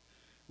 the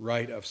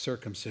rite of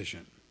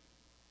circumcision.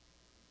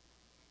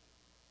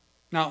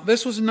 Now,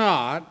 it was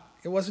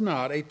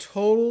not a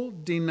total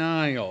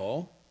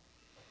denial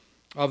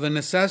of the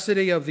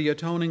necessity of the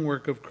atoning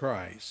work of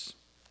Christ.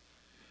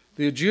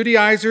 The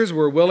Judaizers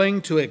were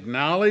willing to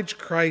acknowledge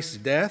Christ's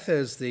death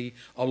as the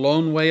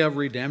alone way of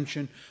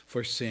redemption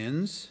for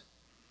sins.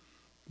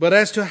 But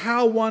as to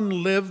how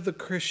one lived the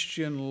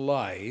Christian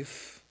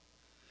life,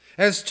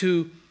 as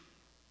to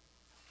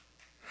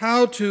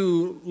how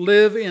to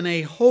live in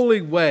a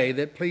holy way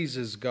that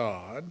pleases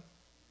God,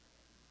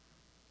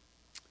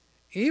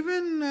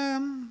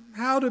 even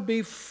how to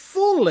be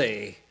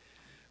fully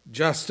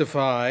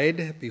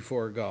justified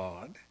before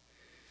God,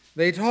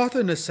 they taught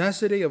the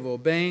necessity of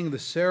obeying the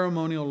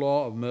ceremonial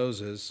law of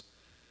Moses.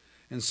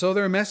 And so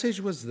their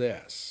message was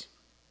this: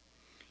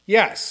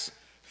 yes,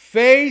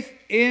 faith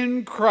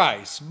in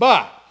Christ,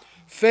 but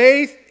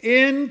faith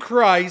in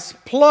Christ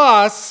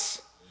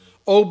plus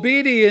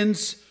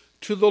obedience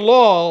to the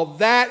law,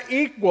 that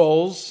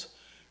equals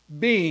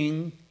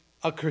being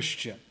a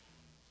Christian.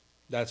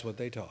 That's what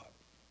they taught.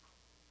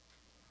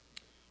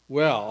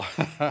 Well,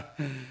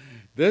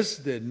 this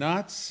did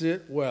not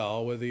sit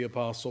well with the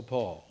Apostle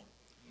Paul.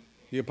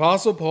 The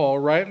Apostle Paul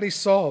rightly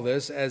saw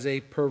this as a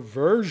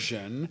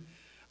perversion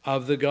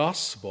of the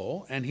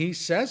gospel, and he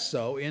says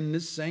so in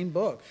this same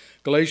book,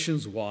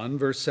 Galatians 1,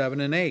 verse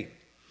 7 and 8.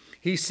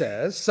 He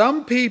says,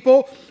 some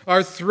people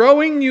are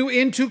throwing you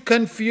into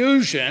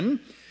confusion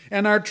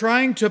and are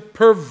trying to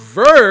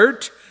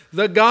pervert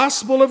the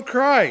gospel of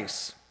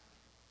Christ.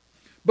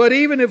 But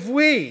even if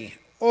we,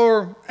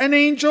 or an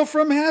angel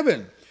from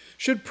heaven,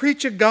 should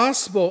preach a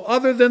gospel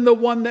other than the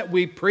one that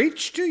we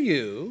preach to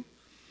you,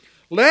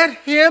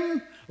 let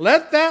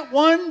that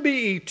one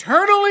be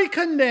eternally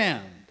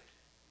condemned.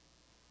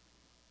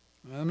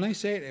 When they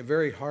say it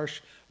very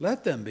harsh,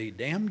 let them be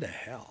damned to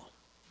hell.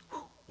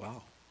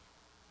 Wow.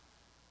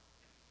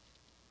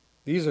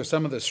 These are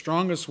some of the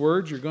strongest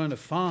words you're going to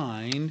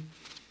find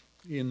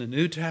in the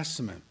New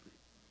Testament.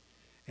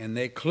 And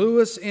they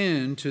clue us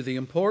in to the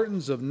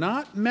importance of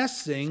not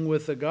messing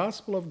with the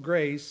gospel of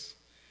grace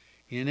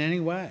in any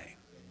way.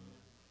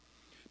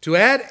 To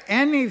add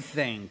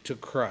anything to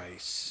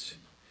Christ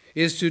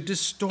is to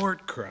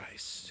distort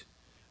Christ.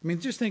 I mean,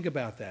 just think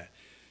about that.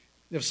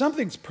 If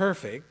something's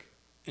perfect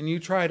and you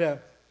try to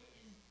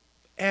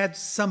add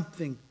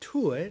something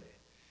to it,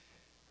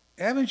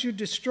 haven't you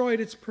destroyed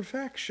its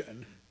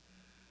perfection?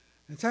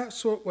 And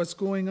that's what's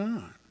going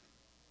on.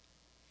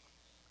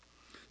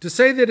 To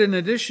say that in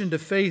addition to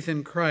faith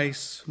in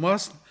Christ,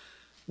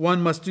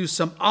 one must do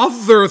some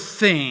other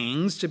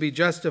things to be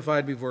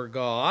justified before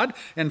God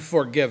and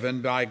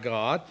forgiven by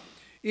God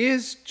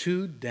is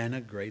to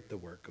denigrate the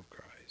work of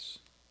Christ.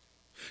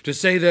 To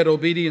say that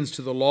obedience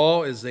to the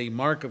law is a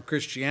mark of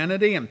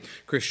Christianity and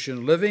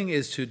Christian living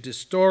is to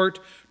distort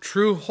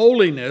true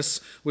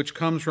holiness which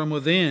comes from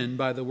within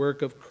by the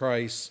work of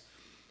Christ's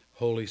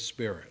Holy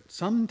Spirit.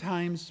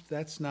 Sometimes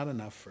that's not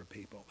enough for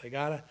people. They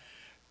got to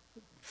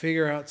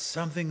figure out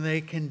something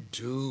they can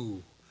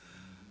do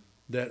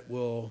that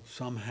will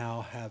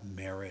somehow have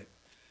merit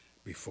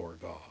before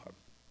God.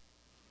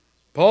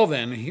 Paul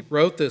then, he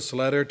wrote this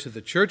letter to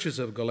the churches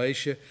of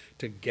Galatia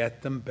to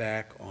get them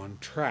back on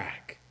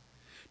track,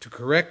 to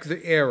correct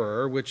the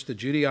error which the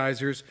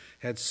Judaizers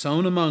had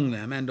sown among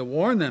them, and to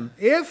warn them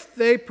if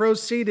they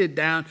proceeded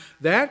down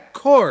that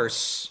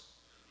course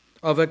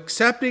of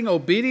accepting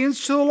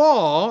obedience to the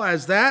law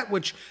as that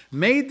which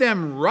made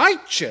them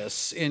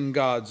righteous in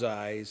God's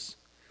eyes,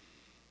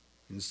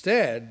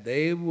 instead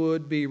they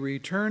would be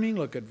returning,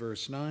 look at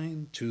verse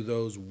 9, to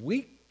those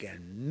weak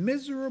and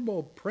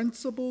miserable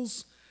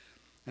principles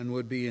and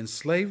would be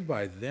enslaved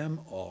by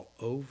them all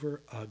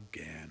over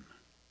again.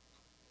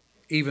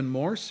 Even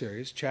more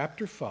serious,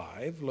 chapter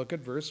 5, look at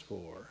verse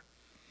 4.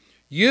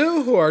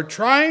 You who are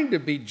trying to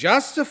be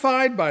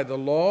justified by the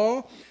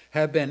law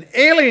have been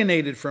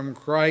alienated from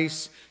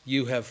Christ.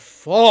 You have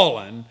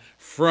fallen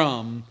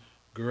from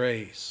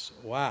grace.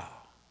 Wow.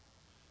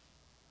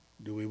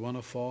 Do we want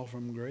to fall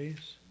from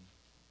grace?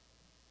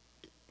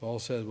 Paul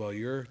says, well,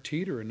 you're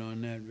teetering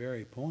on that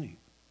very point.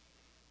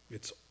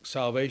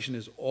 Salvation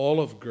is all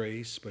of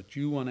grace, but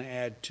you want to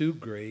add to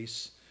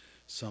grace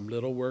some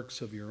little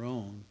works of your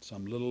own,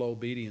 some little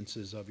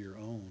obediences of your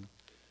own,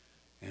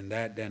 and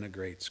that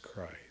denigrates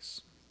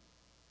Christ.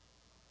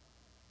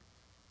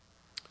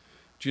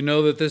 Do you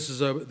know that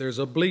there's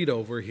a bleed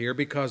over here,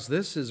 because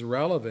this is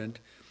relevant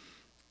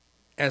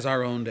as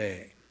our own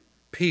day.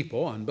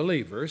 People,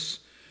 unbelievers,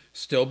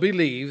 still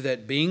believe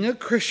that being a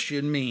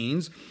Christian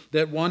means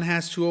that one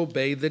has to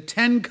obey the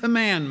 10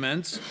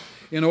 Commandments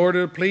in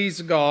order to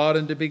please God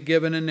and to be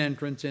given an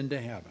entrance into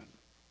heaven.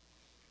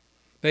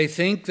 They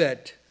think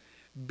that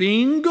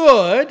being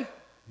good,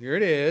 here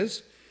it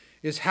is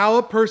how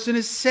a person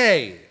is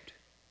saved.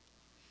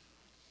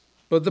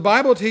 But the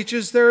Bible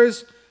teaches there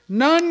is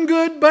none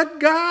good but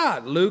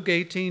God, Luke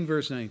 18,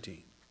 verse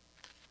 19.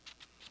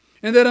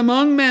 And that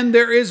among men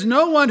there is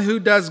no one who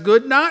does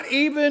good, not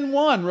even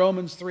one,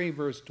 Romans 3,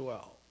 verse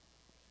 12.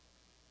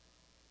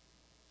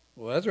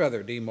 Well, that's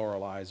rather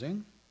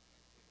demoralizing.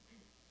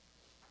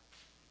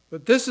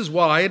 But this is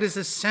why it is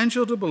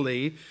essential to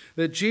believe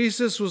that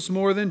Jesus was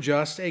more than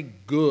just a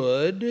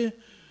good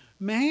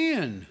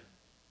man.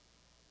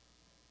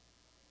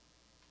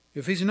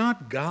 If he's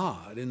not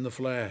God in the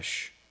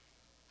flesh,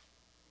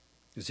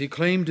 as he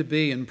claimed to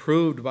be and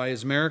proved by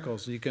his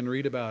miracles, you can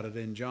read about it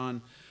in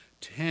John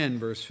 10,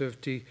 verse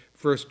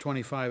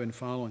 25 and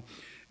following.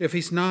 If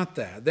he's not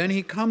that, then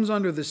he comes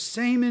under the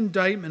same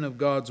indictment of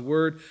God's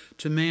word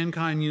to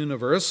mankind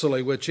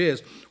universally, which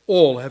is,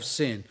 all have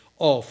sinned,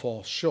 all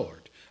fall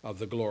short of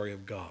the glory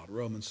of God.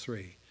 Romans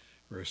 3,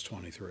 verse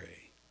 23.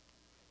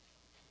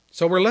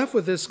 So we're left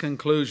with this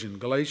conclusion,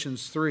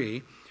 Galatians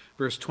 3,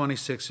 verse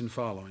 26 and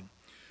following.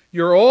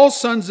 You're all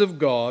sons of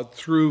God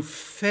through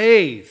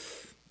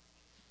faith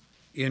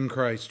in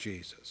Christ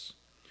Jesus.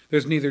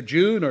 There's neither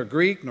Jew nor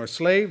Greek nor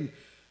slave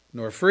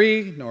nor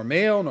free nor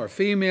male nor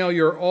female.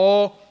 You're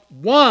all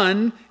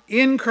one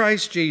in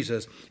Christ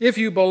Jesus. If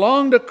you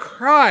belong to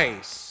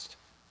Christ,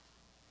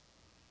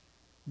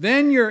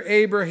 then you're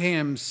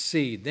Abraham's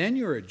seed. Then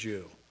you're a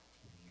Jew.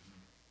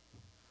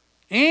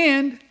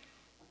 And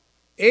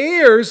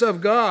heirs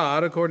of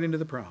God according to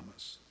the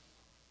promise.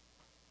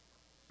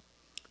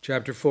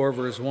 Chapter 4,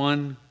 verse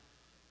 1.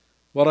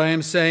 What I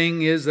am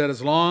saying is that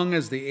as long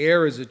as the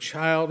heir is a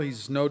child,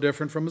 he's no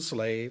different from a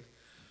slave,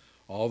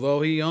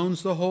 although he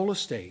owns the whole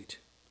estate.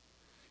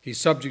 He's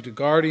subject to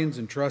guardians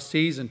and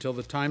trustees until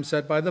the time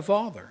set by the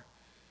father.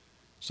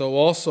 So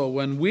also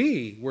when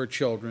we were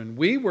children,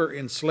 we were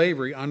in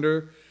slavery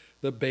under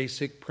the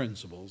basic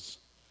principles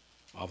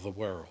of the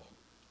world.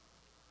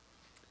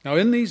 Now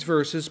in these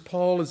verses,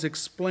 Paul is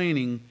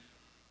explaining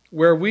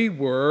where we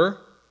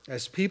were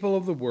as people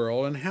of the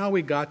world and how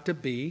we got to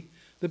be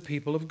the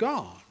people of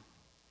God.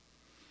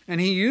 And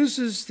he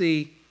uses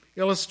the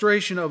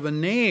illustration of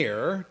an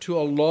heir to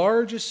a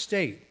large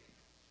estate.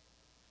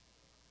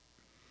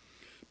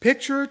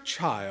 Picture a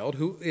child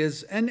who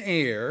is an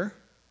heir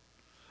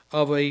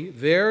of a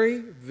very,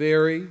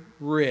 very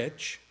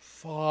rich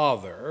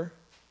father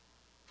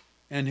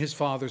and his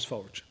father's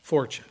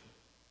fortune.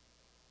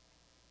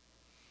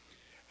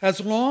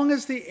 As long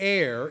as the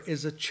heir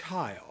is a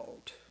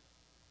child,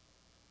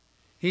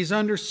 he's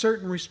under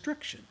certain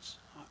restrictions.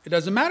 It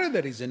doesn't matter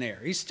that he's an heir.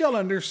 He's still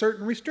under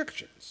certain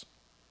restrictions.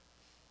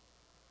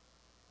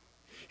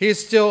 He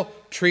is still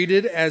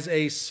treated as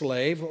a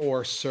slave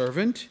or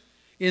servant.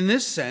 In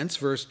this sense,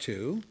 verse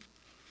 2,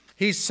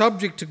 he's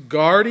subject to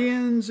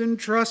guardians and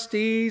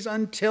trustees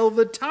until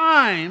the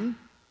time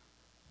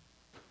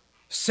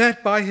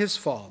set by his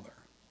father.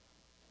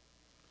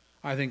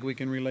 I think we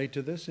can relate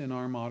to this in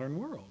our modern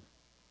world.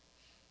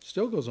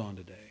 Still goes on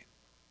today.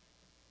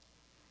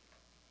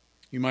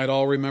 You might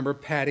all remember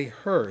Patty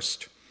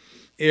Hearst,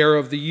 heir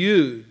of the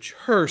huge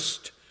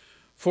Hearst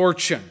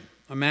fortune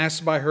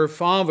amassed by her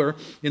father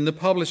in the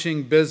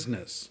publishing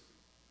business.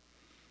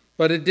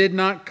 But it did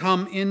not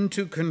come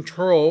into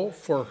control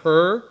for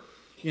her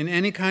in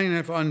any kind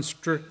of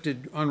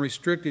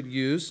unrestricted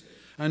use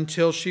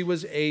until she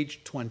was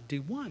age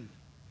 21.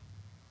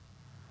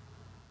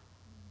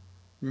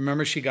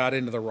 Remember, she got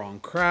into the wrong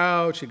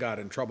crowd. She got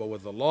in trouble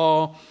with the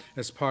law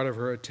as part of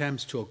her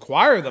attempts to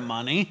acquire the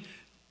money.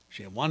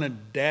 She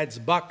wanted Dad's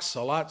bucks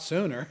a lot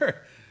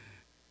sooner.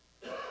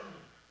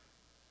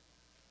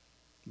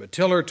 But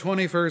till her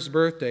 21st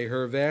birthday,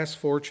 her vast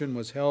fortune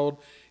was held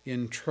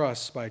in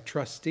trust by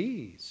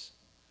trustees,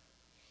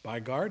 by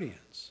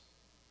guardians.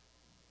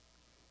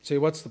 See,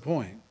 what's the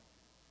point?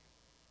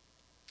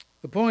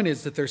 The point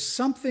is that there's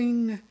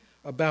something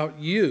about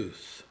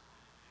youth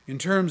in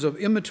terms of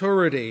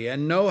immaturity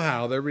and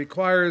know-how that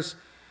requires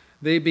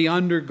they be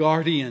under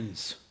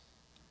guardians.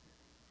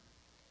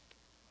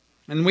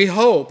 And we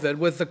hope that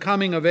with the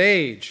coming of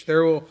age,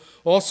 there will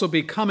also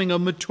be coming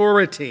of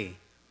maturity,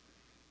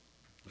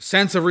 a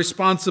sense of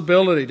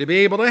responsibility to be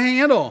able to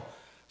handle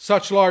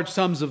such large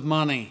sums of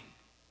money,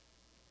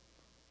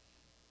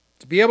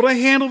 to be able to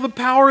handle the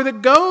power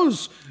that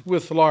goes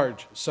with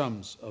large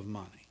sums of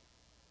money.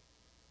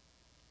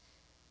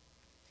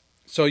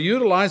 So,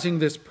 utilizing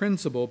this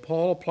principle,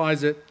 Paul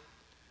applies it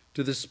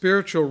to the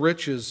spiritual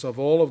riches of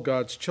all of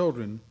God's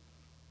children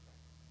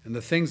and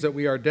the things that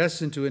we are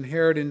destined to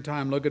inherit in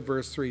time. Look at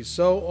verse 3.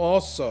 So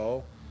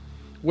also,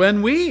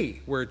 when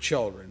we were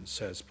children,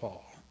 says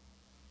Paul,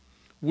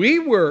 we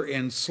were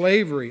in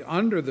slavery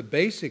under the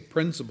basic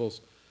principles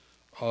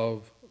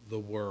of the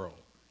world.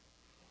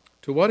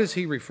 To what is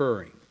he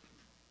referring?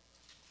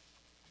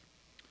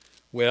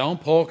 Well,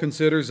 Paul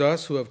considers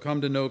us who have come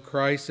to know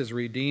Christ as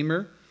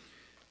Redeemer.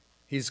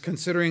 He's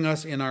considering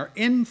us in our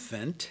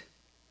infant,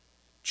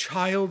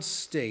 child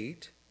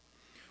state,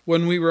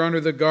 when we were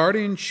under the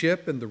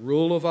guardianship and the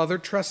rule of other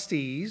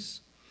trustees,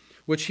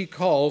 which he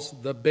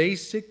calls the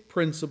basic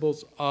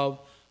principles of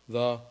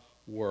the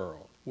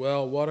world.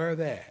 Well, what are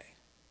they?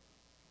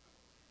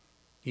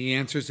 He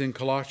answers in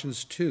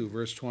Colossians 2,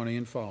 verse 20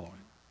 and following.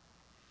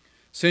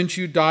 Since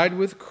you died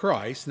with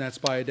Christ, and that's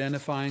by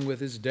identifying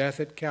with his death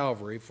at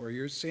Calvary for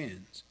your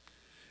sins,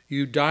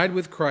 you died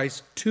with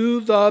Christ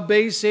to the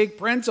basic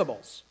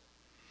principles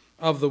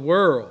of the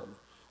world.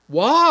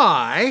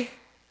 Why?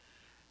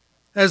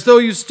 As though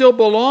you still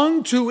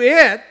belong to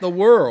it, the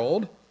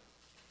world,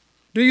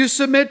 do you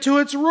submit to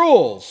its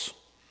rules?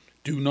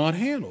 Do not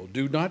handle,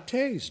 do not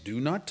taste, do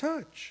not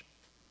touch.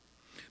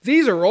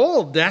 These are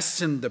all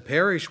destined to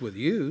perish with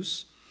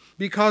use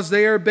because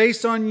they are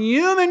based on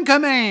human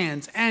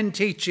commands and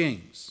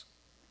teachings.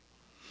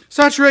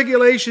 Such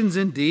regulations,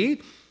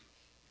 indeed,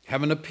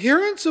 have an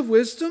appearance of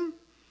wisdom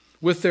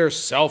with their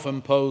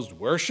self-imposed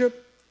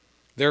worship,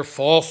 their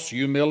false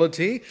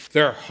humility,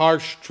 their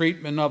harsh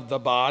treatment of the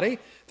body.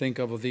 Think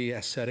of the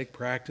ascetic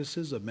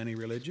practices of many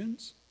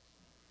religions.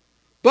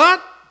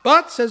 But,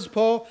 says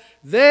Paul,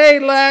 they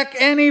lack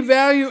any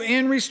value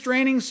in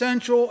restraining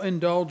sensual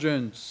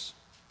indulgence.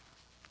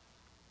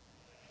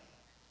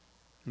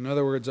 In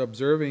other words,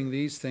 observing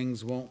these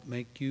things won't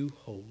make you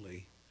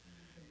holy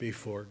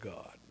before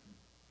God.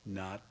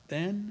 Not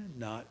then,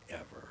 not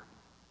ever.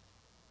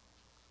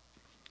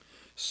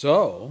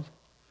 So,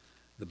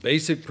 the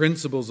basic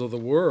principles of the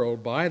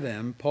world, by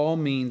them, Paul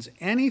means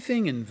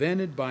anything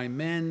invented by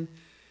men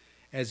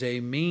as a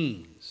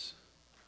means